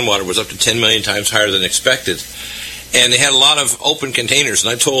down to the groundwater was up to 10 million times higher than expected. And they had a lot of open containers.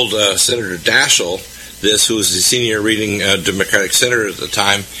 And I told Senator Daschle this, who was the senior reading Democratic senator at the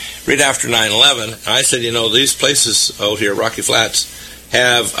time, right after 9/11. And I said, these places out here, Rocky Flats,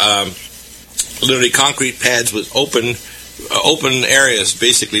 have literally concrete pads with open areas,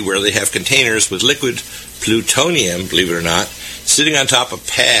 basically, where they have containers with liquid plutonium, believe it or not, sitting on top of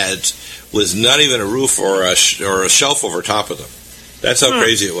pads with not even a roof or a shelf over top of them. That's how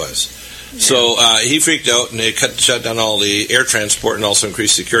crazy it was. So he freaked out, and they shut down all the air transport and also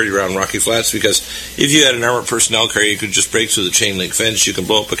increased security around Rocky Flats, because if you had an armored personnel carrier, you could just break through the chain link fence, you can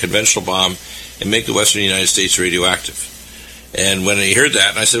blow up a conventional bomb and make the western United States radioactive. And when I heard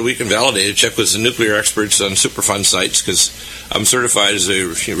that, I said, we can validate it, check with the nuclear experts on Superfund sites, because I'm certified as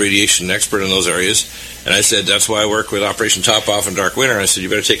a radiation expert in those areas. And I said, that's why I work with Operation Top Off and Dark Winter. I said, you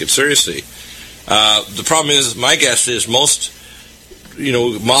better take it seriously. The problem is, my guess is most,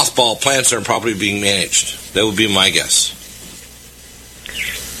 mothball plants aren't properly being managed. That would be my guess.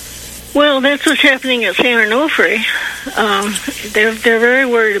 Well, that's what's happening at San Onofre. They're very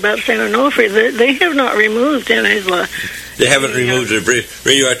worried about San Onofre. They have not removed any of the... They haven't removed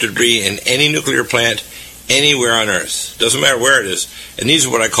radioactive debris in any nuclear plant anywhere on Earth. Doesn't matter where it is. And these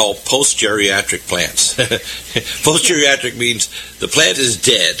are what I call post-geriatric plants. Post-geriatric means the plant is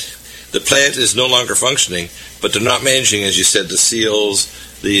dead. The plant is no longer functioning, but they're not managing, as you said, the seals,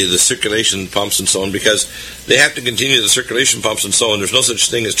 the circulation pumps and so on, because they have to continue the circulation pumps and so on. There's no such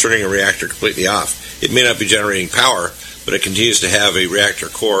thing as turning a reactor completely off. It may not be generating power, but it continues to have a reactor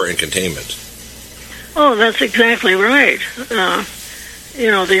core and containment. Oh, that's exactly right. The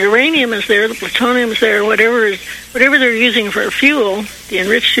uranium is there, the plutonium is there, whatever they're using for fuel, the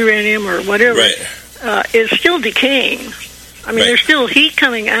enriched uranium or whatever, is still decaying. I mean, there's still heat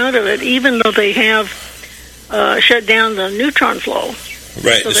coming out of it, even though they have shut down the neutron flow.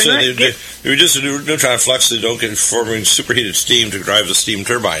 Right. So they reduce the neutron flux so they don't get forming superheated steam to drive the steam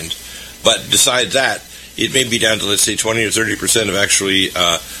turbines. But besides that, it may be down to, let's say, 20 or 30% of actually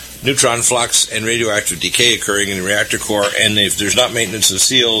neutron flux and radioactive decay occurring in the reactor core, and if there's not maintenance of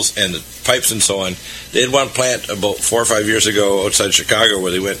seals and the pipes and so on. They had one plant about 4 or 5 years ago outside Chicago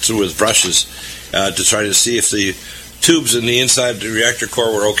where they went through with brushes to try to see if the tubes in the inside of the reactor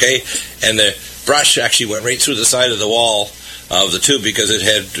core were okay, and the brush actually went right through the side of the wall of the tube because it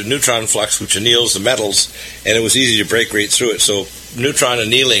had neutron flux which anneals the metals, and it was easy to break right through it. So neutron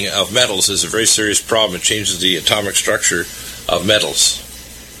annealing of metals is a very serious problem. It changes the atomic structure of metals.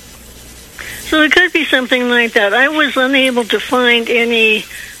 So it could be something like that. I was unable to find any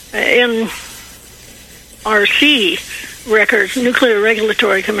NRC records, Nuclear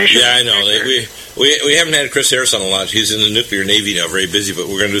Regulatory Commission. Yeah, I know. We haven't had Chris Harris on a lot. He's in the nuclear Navy now, very busy, but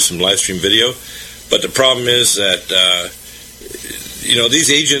we're going to do some live stream video. But the problem is that, these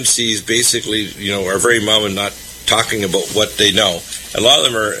agencies basically, are very mum and not talking about what they know. A lot of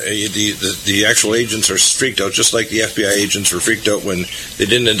them are, the actual agents are freaked out, just like the FBI agents were freaked out when they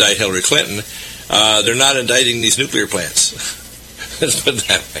didn't indict Hillary Clinton. They're not indicting these nuclear plants. Let's put it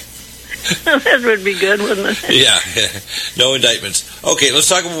that way. That would be good, wouldn't it? Yeah, no indictments. Okay, let's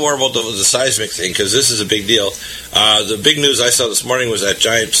talk more about the seismic thing, because this is a big deal. The big news I saw this morning was that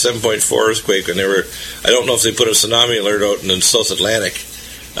giant 7.4 earthquake, and I don't know if they put a tsunami alert out in the South Atlantic.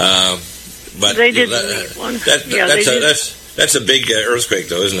 But they did one. That's a big earthquake,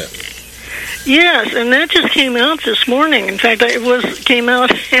 though, isn't it? Yes, and that just came out this morning. In fact, it came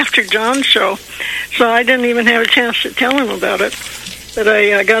out after John's show, so I didn't even have a chance to tell him about it. But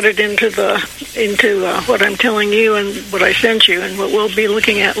I got it into what I'm telling you and what I sent you and what we'll be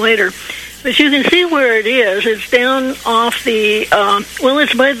looking at later. But you can see where it is. It's down off the,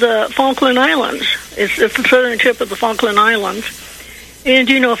 it's by the Falkland Islands. It's at the southern tip of the Falkland Islands. And,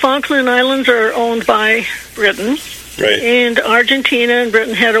 Falkland Islands are owned by Britain. Right. And Argentina and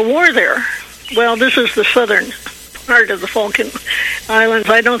Britain had a war there. Well, this is the southern part of the Falkland Islands.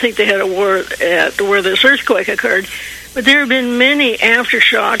 I don't think they had a war where this earthquake occurred. But there have been many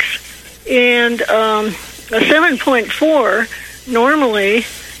aftershocks, and a 7.4 normally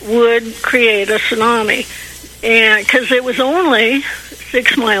would create a tsunami, and because it was only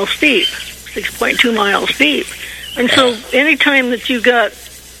 6 miles deep, 6.2 miles deep. And so anytime that you got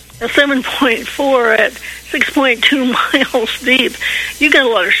a 7.4 at 6.2 miles deep, you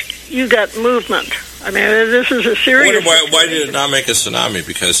got movement. I mean, this is a serious... Why did it not make a tsunami?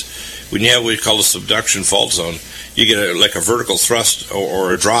 Because when you have what we call a subduction fault zone, you get a vertical thrust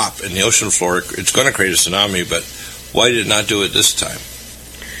or a drop in the ocean floor. It's going to create a tsunami, but why did it not do it this time?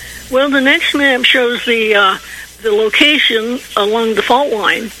 Well, the next map shows the location along the fault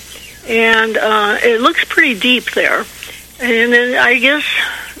line, and it looks pretty deep there. And then I guess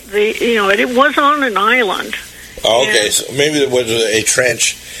it was on an island. Oh, okay, so maybe there was a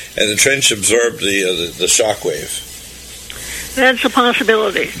trench, and the trench absorbed the shock wave. That's a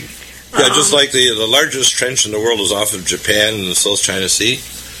possibility. Yeah, just like the largest trench in the world is off of Japan in the South China Sea.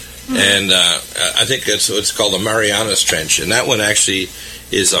 And I think it's called the Marianas Trench, and that one actually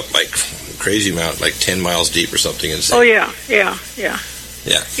is up like crazy amount, like 10 miles deep or something insane. Oh, yeah.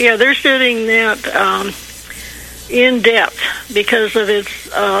 Yeah, they're studying that in depth because of its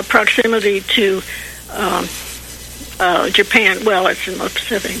proximity to Japan. Well, it's in the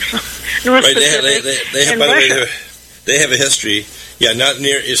Pacific, so North Pacific. They have, and by the Russia. way, they have a history. Yeah,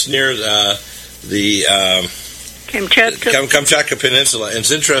 it's near the Kamchatka Peninsula. And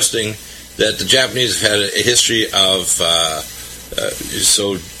it's interesting that the Japanese have had a history of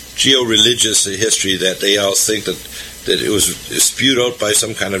so geo-religious a history that they all think that it was spewed out by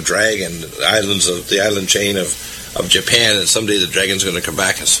some kind of dragon, the island chain of Japan, and someday the dragon's going to come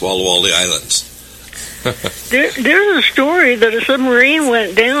back and swallow all the islands. There's a story that a submarine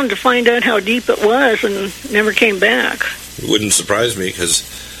went down to find out how deep it was and never came back. It wouldn't surprise me, because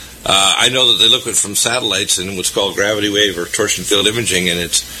I know that they look at it from satellites in what's called gravity wave or torsion field imaging, and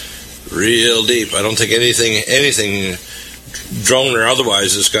it's real deep. I don't think anything drone or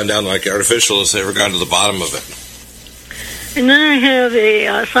otherwise has gone down like artificial has ever gone to the bottom of it. And then I have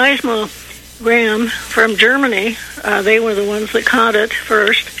a seismogram from Germany. They were the ones that caught it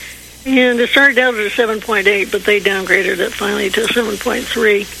first. And it started out at a 7.8, but they downgraded it finally to a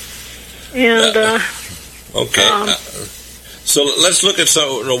 7.3. And okay. So let's look at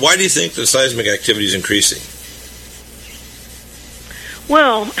why do you think the seismic activity is increasing?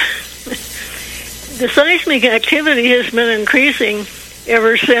 Well, the seismic activity has been increasing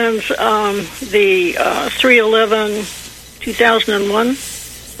ever since the 3/11/2001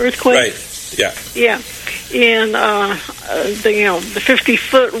 earthquake. Right. Yeah. Yeah. And the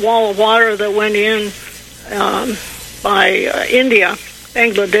 50-foot wall of water that went in by India,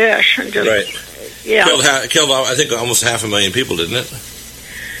 Bangladesh, and just right. Yeah. Killed I think almost 500,000 people, didn't it?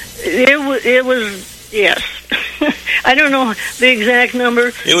 It was yes. I don't know the exact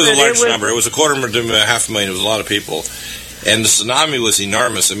number. It was a large number. It was 250,000 to 500,000. It was a lot of people. And the tsunami was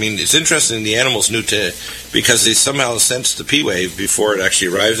enormous. I mean, it's interesting the animals knew because they somehow sensed the P wave before it actually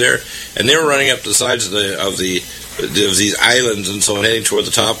arrived there, and they were running up the sides of these islands and so on, heading toward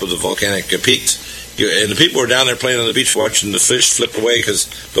the top of the volcanic peaks. And the people were down there playing on the beach watching the fish flip away because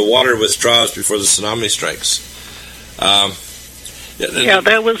the water withdraws before the tsunami strikes.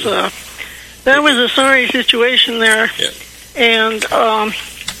 That was a sorry situation there. Yeah. And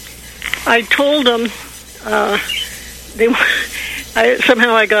I told them.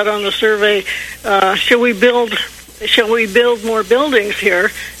 Somehow I got on the survey. Shall we build more buildings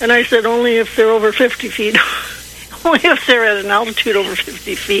here? And I said only if they're over 50 feet. Only if they're at an altitude over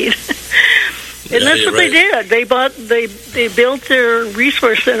 50 feet. And that's what they did. They built their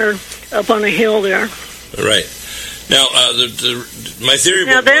resource center up on a hill there. Right. Now, my theory.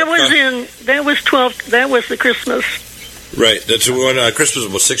 Now that was the Christmas. Right. That's when Christmas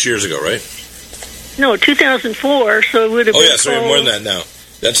was 6 years ago, right? No, 2004, so it would have been... Oh, yeah, sorry, more than that now.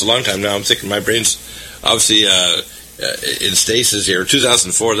 That's a long time now. I'm thinking my brain's obviously in stasis here.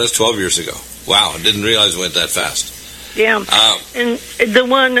 2004, that's 12 years ago. Wow, I didn't realize it went that fast. Yeah, and the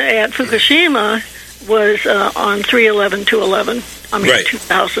one at Fukushima was on 3/11/2011. Right.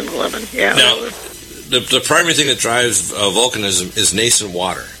 2011, yeah. Now, the primary thing that drives volcanism is nascent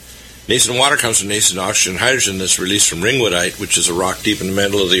water. Nascent water comes from nascent oxygen and hydrogen that's released from ringwoodite, which is a rock deep in the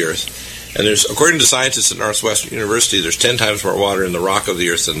mantle of the earth. And according to scientists at Northwestern University, there's 10 times more water in the rock of the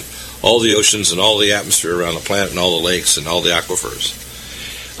earth than all the oceans and all the atmosphere around the planet and all the lakes and all the aquifers.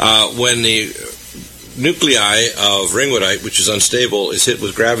 When the nuclei of ringwoodite, which is unstable, is hit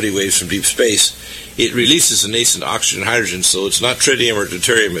with gravity waves from deep space, it releases a nascent oxygen and hydrogen, so it's not tritium or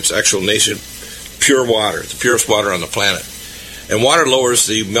deuterium, it's actual nascent pure water, the purest water on the planet. And water lowers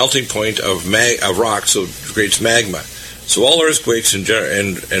the melting point of rock, so it creates magma. So all earthquakes and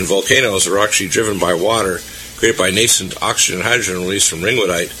volcanoes are actually driven by water created by nascent oxygen and hydrogen released from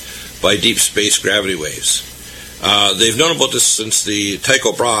ringwoodite by deep space gravity waves. They've known about this since the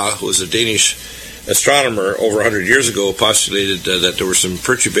Tycho Brahe, who was a Danish astronomer over 100 years ago, postulated that there were some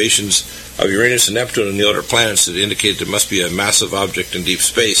perturbations of Uranus and Neptune and the outer planets that indicate there must be a massive object in deep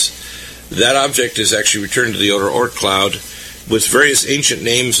space. That object is actually returned to the outer Oort cloud with various ancient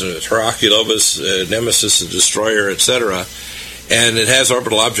names, Herculobus, Nemesis, the Destroyer, etc. And it has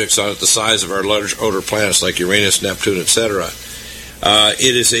orbital objects on it the size of our large outer planets like Uranus, Neptune, etc.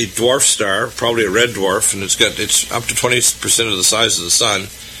 It is a dwarf star, probably a red dwarf, and it's up to 20% of the size of the Sun,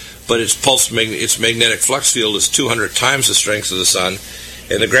 but its magnetic flux field is 200 times the strength of the Sun,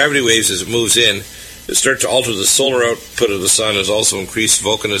 and the gravity waves as it moves in, that start to alter the solar output of the sun has also increased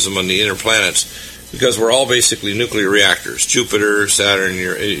volcanism on the inner planets, because we're all basically nuclear reactors. Jupiter, Saturn,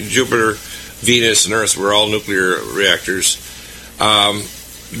 Jupiter, Venus, and Earth, we're all nuclear reactors.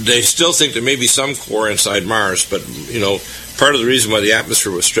 They still think there may be some core inside Mars, but, part of the reason why the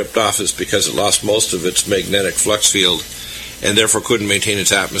atmosphere was stripped off is because it lost most of its magnetic flux field and therefore couldn't maintain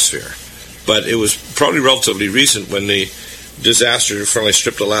its atmosphere. But it was probably relatively recent when the disaster finally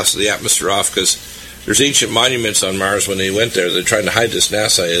stripped the last of the atmosphere off, because there's ancient monuments on Mars when they went there. They're trying to hide this,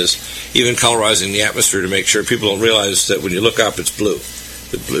 NASA is, even colorizing the atmosphere to make sure people don't realize that when you look up, it's blue.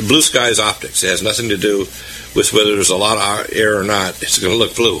 The blue sky is optics. It has nothing to do with whether there's a lot of air or not. It's going to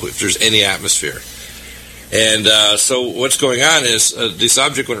look blue if there's any atmosphere. And so what's going on is this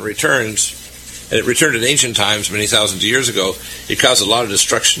object, when it returns, and it returned in ancient times many thousands of years ago, it caused a lot of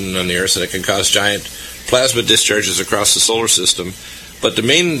destruction on the Earth, and it can cause giant plasma discharges across the solar system. But the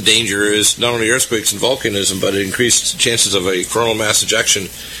main danger is not only earthquakes and volcanism, but increased chances of a coronal mass ejection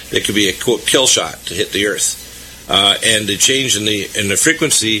that could be a, quote, kill shot to hit the Earth. And the change in the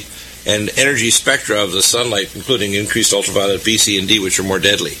frequency and energy spectra of the sunlight, including increased ultraviolet B, C, and D, which are more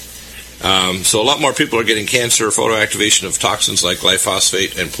deadly. So a lot more people are getting cancer, photoactivation of toxins like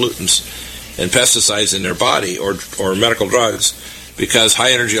glyphosate and pollutants and pesticides in their body, or medical drugs, because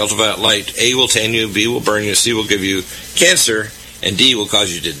high energy ultraviolet light, A, will tan you, B, will burn you, C, will give you cancer, and D, will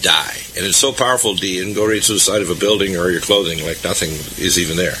cause you to die. And it's so powerful, D, and go right to the side of a building or your clothing like nothing is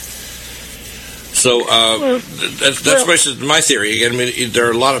even there. So that's my theory. Again, I mean, there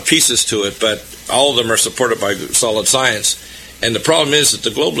are a lot of pieces to it, but all of them are supported by solid science. And the problem is that the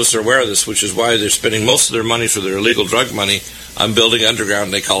globalists are aware of this, which is why they're spending most of their money for their illegal drug money on building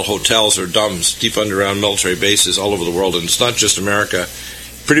underground, they call hotels or DUMs, deep underground military bases all over the world. And it's not just America.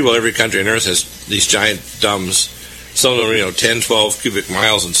 Pretty well every country on Earth has these giant DUMs. Some of them are, 10, 12 cubic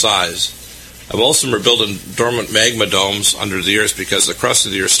miles in size. Most of them are building dormant magma domes under the Earth because the crust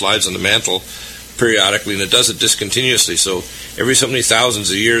of the Earth slides on the mantle periodically, and it does it discontinuously. So every so many thousands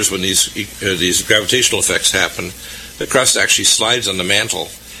of years when these gravitational effects happen, the crust actually slides on the mantle.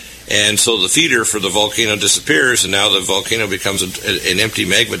 And so the feeder for the volcano disappears, and now the volcano becomes an empty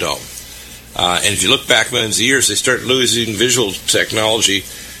magma dome. And if you look back millions of years, they started losing visual technology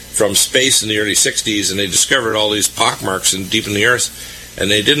from space in the early 60s, and they discovered all these pockmarks deep in the Earth, and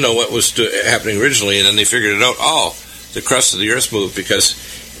they didn't know what was happening originally, and then they figured it out. The crust of the Earth moved because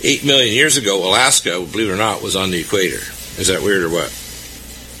 8 million years ago, Alaska, believe it or not, was on the equator. Is that weird or what?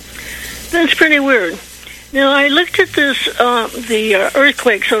 That's pretty weird. Now, I looked at the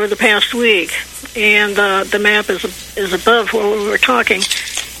earthquakes over the past week, and the map is above where we were talking.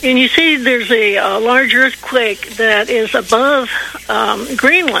 And you see there's a large earthquake that is above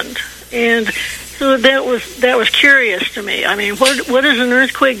Greenland. And so that was curious to me. I mean, what is an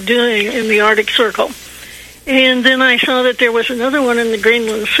earthquake doing in the Arctic Circle? And then I saw that there was another one in the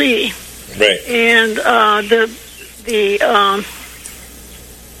Greenland Sea. Right. And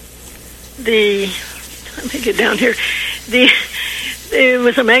let me get down here. It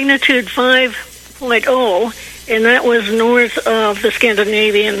was a magnitude 5.0, and that was north of the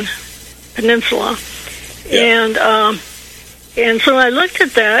Scandinavian Peninsula. Yeah. And so I looked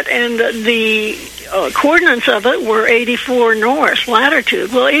at that, and the coordinates of it were 84 north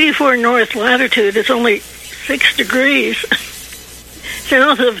latitude. Well, 84 north latitude is only 6 degrees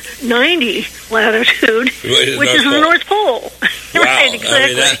south of 90 latitude, which is the North Pole. Wow. Right,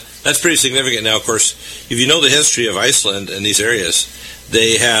 exactly. I mean, that's pretty significant. Now, of course, if you know the history of Iceland and these areas,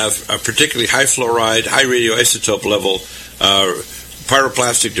 they have a particularly high fluoride, high radioisotope level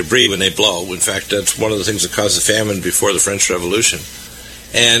pyroclastic debris when they blow. In fact, that's one of the things that caused the famine before the French Revolution.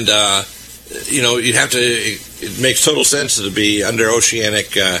 And, you'd have to, it makes total sense to be under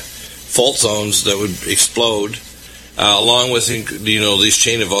oceanic fault zones that would explode, along with, these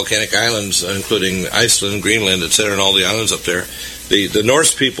chain of volcanic islands, including Iceland, Greenland, etc., and all the islands up there. The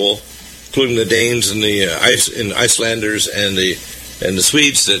Norse people, including the Danes and the Icelanders and the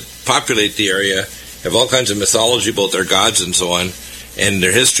Swedes that populate the area, have all kinds of mythology about their gods and so on, and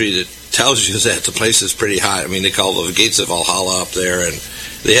their history that tells you that the place is pretty hot. I mean, they call the gates of Valhalla up there, and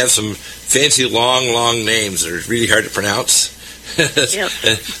they have some fancy long names that are really hard to pronounce. Yep.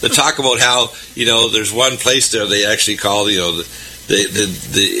 They talk about how there's one place there they actually call the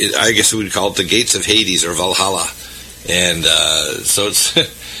I guess we would call it the gates of Hades or Valhalla. And so it's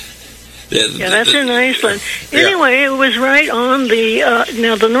that's in Iceland. Anyway, it was right on the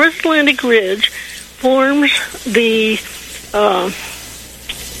now the North Atlantic Ridge forms the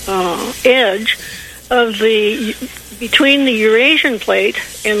edge of between the Eurasian plate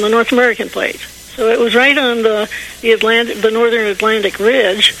and the North American plate. So it was right on the northern Atlantic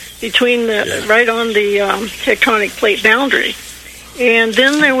ridge, right on the tectonic plate boundary. And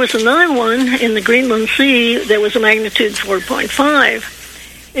then there was another one in the Greenland Sea that was a magnitude 4.5,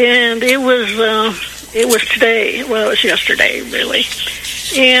 and it was today. Well, it was yesterday, really.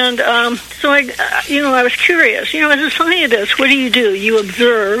 And so I was curious. As a scientist, what do? You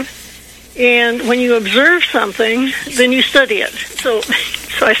observe, and when you observe something, then you study it. So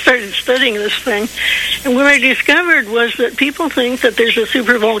I started studying this thing, and what I discovered was that people think that there's a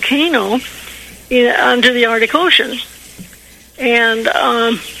supervolcano under the Arctic Ocean, and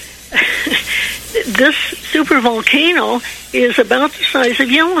this supervolcano is about the size of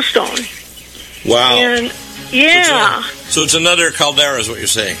Yellowstone. Wow. And yeah. So it's another caldera, is what you're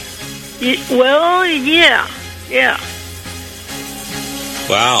saying? Well, yeah.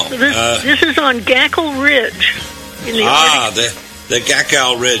 Wow. So this is on Gackle Ridge in the Arctic. The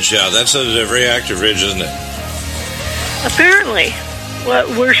Gackle Ridge, yeah. That's a very active ridge, isn't it? Apparently. Well,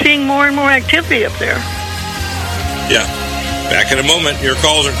 we're seeing more and more activity up there. Yeah. Back in a moment. Your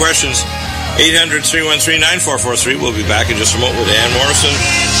calls and questions. 800-313-9443. We'll be back in just a moment with Ann Morrison.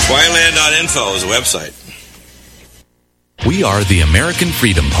 TWILAND.info is the website. We are the American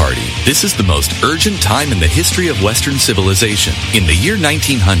Freedom Party. This is the most urgent time in the history of Western civilization. In the year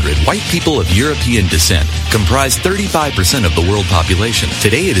 1900, white people of European descent comprised 35% of the world population.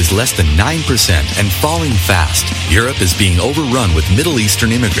 Today it is less than 9% and falling fast. Europe is being overrun with Middle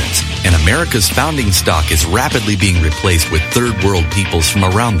Eastern immigrants, and America's founding stock is rapidly being replaced with third world peoples from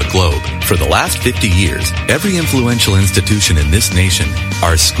around the globe. For the last 50 years, every influential institution in this nation,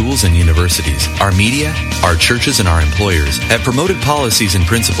 our schools and universities, our media, our churches, and our employers have promoted policies and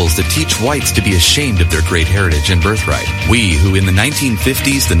principles that teach whites to be ashamed of their great heritage and birthright. We, who in the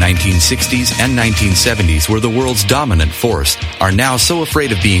 1950s, the 1960s, and 1970s were the world's dominant force, are now so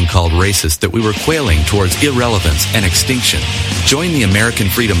afraid of being called racist that we were quailing towards irrelevance and extinction. Join the American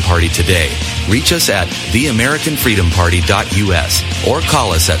Freedom Party today. Reach us at theamericanfreedomparty.us or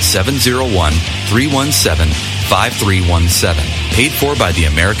call us at 701-317-5317. Paid for by the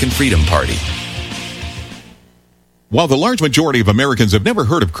American Freedom Party. While the large majority of Americans have never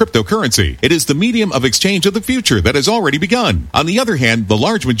heard of cryptocurrency, it is the medium of exchange of the future that has already begun. On the other hand, the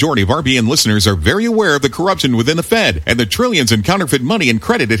large majority of RBN listeners are very aware of the corruption within the Fed and the trillions in counterfeit money and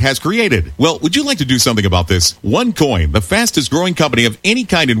credit it has created. Well, would you like to do something about this? OneCoin, the fastest growing company of any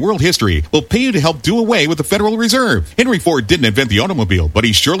kind in world history, will pay you to help do away with the Federal Reserve. Henry Ford didn't invent the automobile, but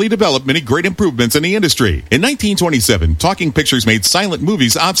he surely developed many great improvements in the industry. In 1927, talking pictures made silent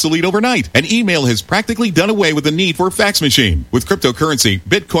movies obsolete overnight, and email has practically done away with the need for a fax machine. With cryptocurrency,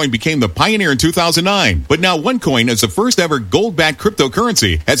 Bitcoin became the pioneer in 2009. But now OneCoin, as the first ever gold-backed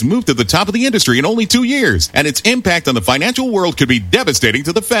cryptocurrency, has moved to the top of the industry in only 2 years, and its impact on the financial world could be devastating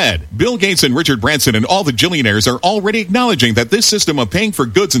to the Fed. Bill Gates and Richard Branson and all the jillionaires are already acknowledging that this system of paying for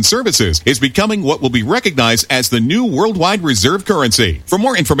goods and services is becoming what will be recognized as the new worldwide reserve currency. For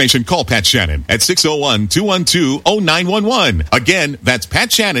more information, call Pat Shannon at 601-212-0911. Again, that's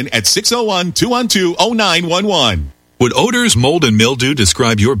Pat Shannon at 601-212-0911. Would odors, mold, and mildew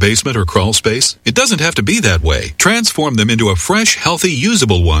describe your basement or crawl space? It doesn't have to be that way. Transform them into a fresh, healthy,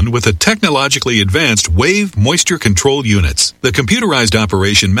 usable one with the technologically advanced Wave Moisture Control Units. The computerized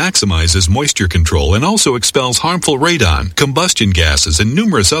operation maximizes moisture control and also expels harmful radon, combustion gases, and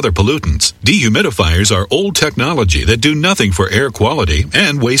numerous other pollutants. Dehumidifiers are old technology that do nothing for air quality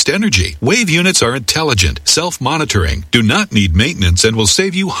and waste energy. Wave units are intelligent, self-monitoring, do not need maintenance, and will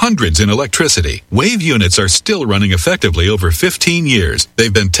save you hundreds in electricity. Wave units are still running effectively over 15 years.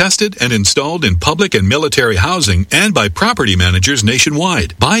 They've been tested and installed in public and military housing and by property managers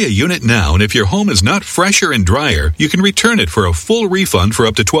nationwide. Buy a unit now, and if your home is not fresher and drier, you can return it for a full refund for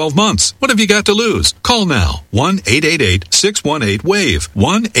up to 12 months. What have you got to lose? Call now. 1-888-618-WAVE.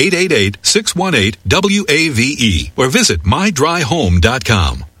 1-888-618-WAVE. Or visit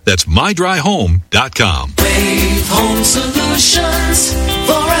mydryhome.com. That's mydryhome.com. Wave Home Solutions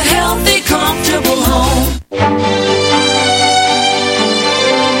for a healthy, comfortable home.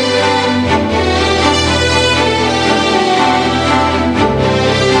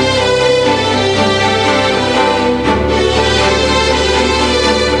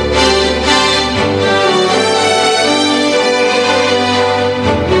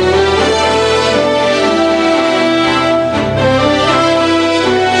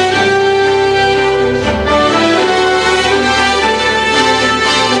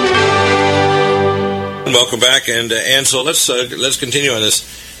 Welcome back, and so let's continue on this.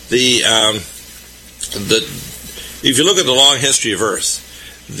 If you look at the long history of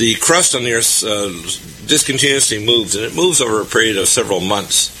Earth, the crust on the Earth discontinuously moves, and it moves over a period of several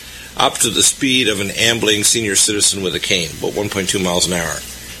months. up to the speed of an ambling senior citizen with a cane, about 1.2 miles an hour,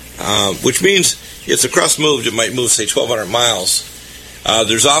 which means if the crust moved, it might move, say, 1,200 miles.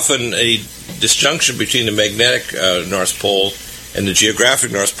 There's often a disjunction between the magnetic North Pole and the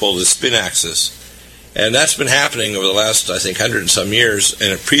geographic North Pole, the spin axis. And that's been happening over the last, I think, 100 and some years,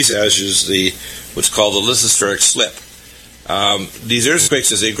 and it presages what's called the lithospheric slip. These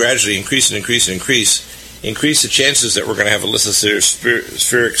earthquakes, as they gradually increase the chances that we're going to have a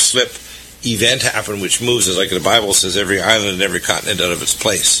lithospheric slip event happen, which moves, as like the Bible says, every island and every continent out of its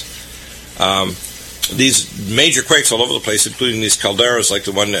place. These major quakes all over the place, including these calderas, like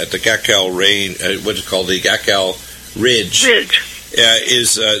the one at the Gakkel what is called the Gakkel Ridge.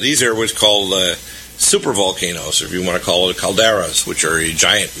 These are what's called supervolcanoes, or if you want to call it calderas, which are a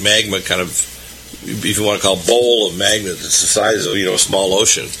giant magma kind of, if you want to call it, bowl of magma that's the size of a small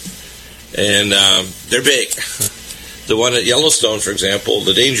ocean, and they're big. The one at Yellowstone, for example,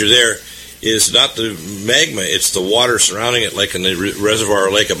 the danger there is not the magma; it's the water surrounding it, like in the reservoir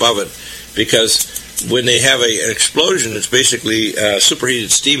or lake above it, because when they have an explosion, it's basically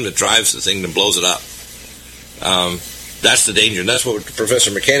superheated steam that drives the thing and blows it up. That's the danger, and that's what Professor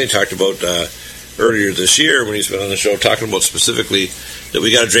McCanny talked about earlier this year when he's been on the show, talking about specifically that we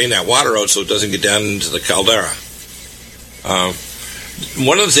got to drain that water out so it doesn't get down into the caldera.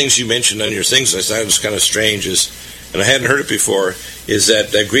 One of the things you mentioned on your things I thought was kind of strange is, and I hadn't heard it before, is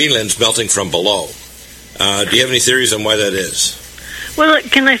that Greenland's melting from below. Do you have any theories on why that is? Well,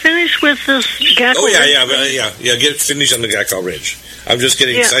 can I finish with this Gakkel Ridge? Yeah. Get finished on the Gakkel Ridge. I'm just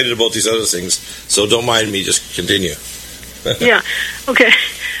getting excited about these other things, so don't mind me. Just continue. Yeah. Okay.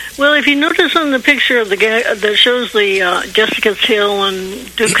 Well, if you notice on the picture of that shows the Jessica's Hill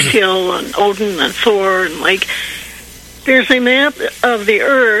and Duke's Hill and Odin and Thor and Lake, there's a map of the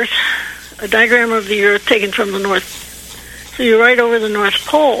Earth, a diagram of the Earth taken from the North. So you're right over the North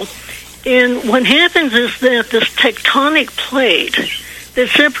Pole. And what happens is that this tectonic plate that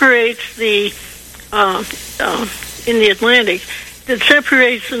separates in the Atlantic, that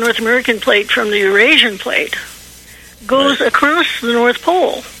separates the North American plate from the Eurasian plate, goes across the North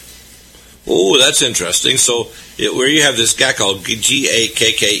Pole. Oh, that's interesting. So where you have this Gakkel,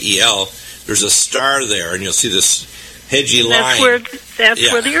 G-A-K-K-E-L, there's a star there, and you'll see this hedgy line. That's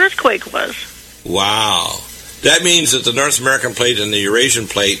where the earthquake was. Wow. That means that the North American plate and the Eurasian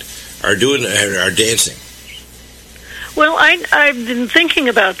plate are dancing. Well, I've been thinking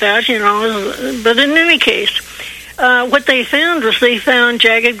about that, but in any case, what they found was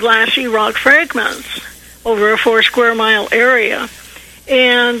jagged glassy rock fragments over a 4 square mile area.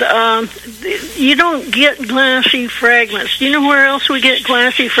 And you don't get glassy fragments. Do you know where else we get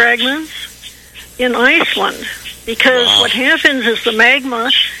glassy fragments? In Iceland. Because what happens is the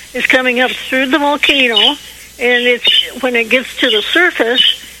magma is coming up through the volcano, and when it gets to the surface,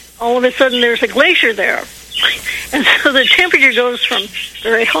 all of a sudden there's a glacier there. And so the temperature goes from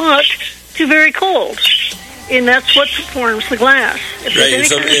very hot to very cold. And that's what forms the glass. Right,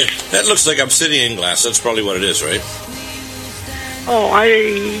 so that looks like obsidian glass. That's probably what it is, right? Oh,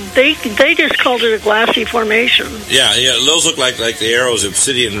 they just called it a glassy formation. Yeah, those look like the arrows of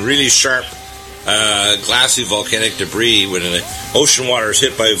obsidian, really sharp, glassy volcanic debris when the ocean water is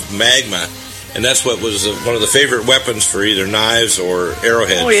hit by magma, and that's what was one of the favorite weapons for either knives or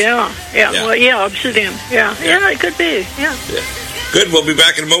arrowheads. Oh, yeah. Well, obsidian. Yeah, it could be, yeah. Good, we'll be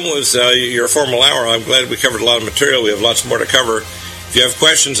back in a moment with your formal hour. I'm glad we covered a lot of material. We have lots more to cover. If you have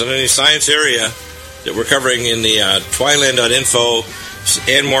questions on any science area that we're covering in the TWILAND.info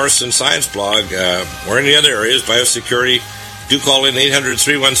Ann Morrison Science blog, or any other areas, biosecurity, do call in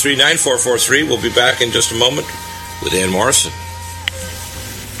 800-313-9443. We'll be back in just a moment with Ann Morrison.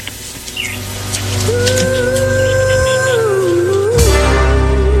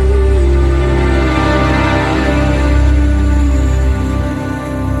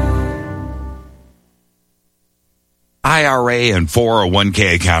 IRA and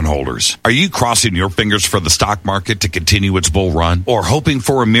 401k account holders, are you crossing your fingers for the stock market to continue its bull run, or hoping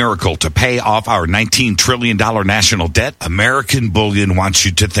for a miracle to pay off our $19 trillion national debt? American Bullion wants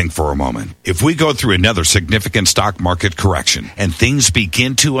you to think for a moment. If we go through another significant stock market correction and things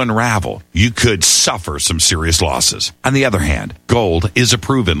begin to unravel, you could suffer some serious losses. On the other hand, gold is a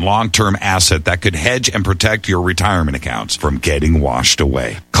proven long-term asset that could hedge and protect your retirement accounts from getting washed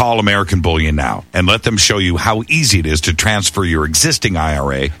away. Call American Bullion now and let them show you how easy it is to to transfer your existing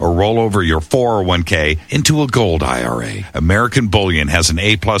IRA or roll over your 401k into a gold IRA. American Bullion has an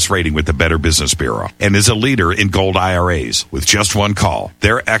A-plus rating with the Better Business Bureau and is a leader in gold IRAs. With just one call,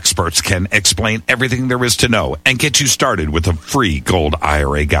 their experts can explain everything there is to know and get you started with a free gold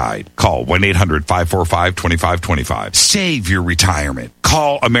IRA guide. Call 1-800-545-2525. Save your retirement.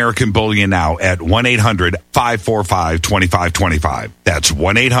 Call American Bullion now at 1-800-545-2525. That's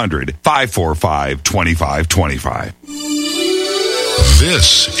 1-800-545-2525.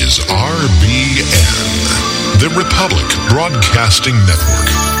 This is RBN, the Republic Broadcasting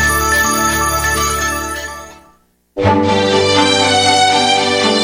Network.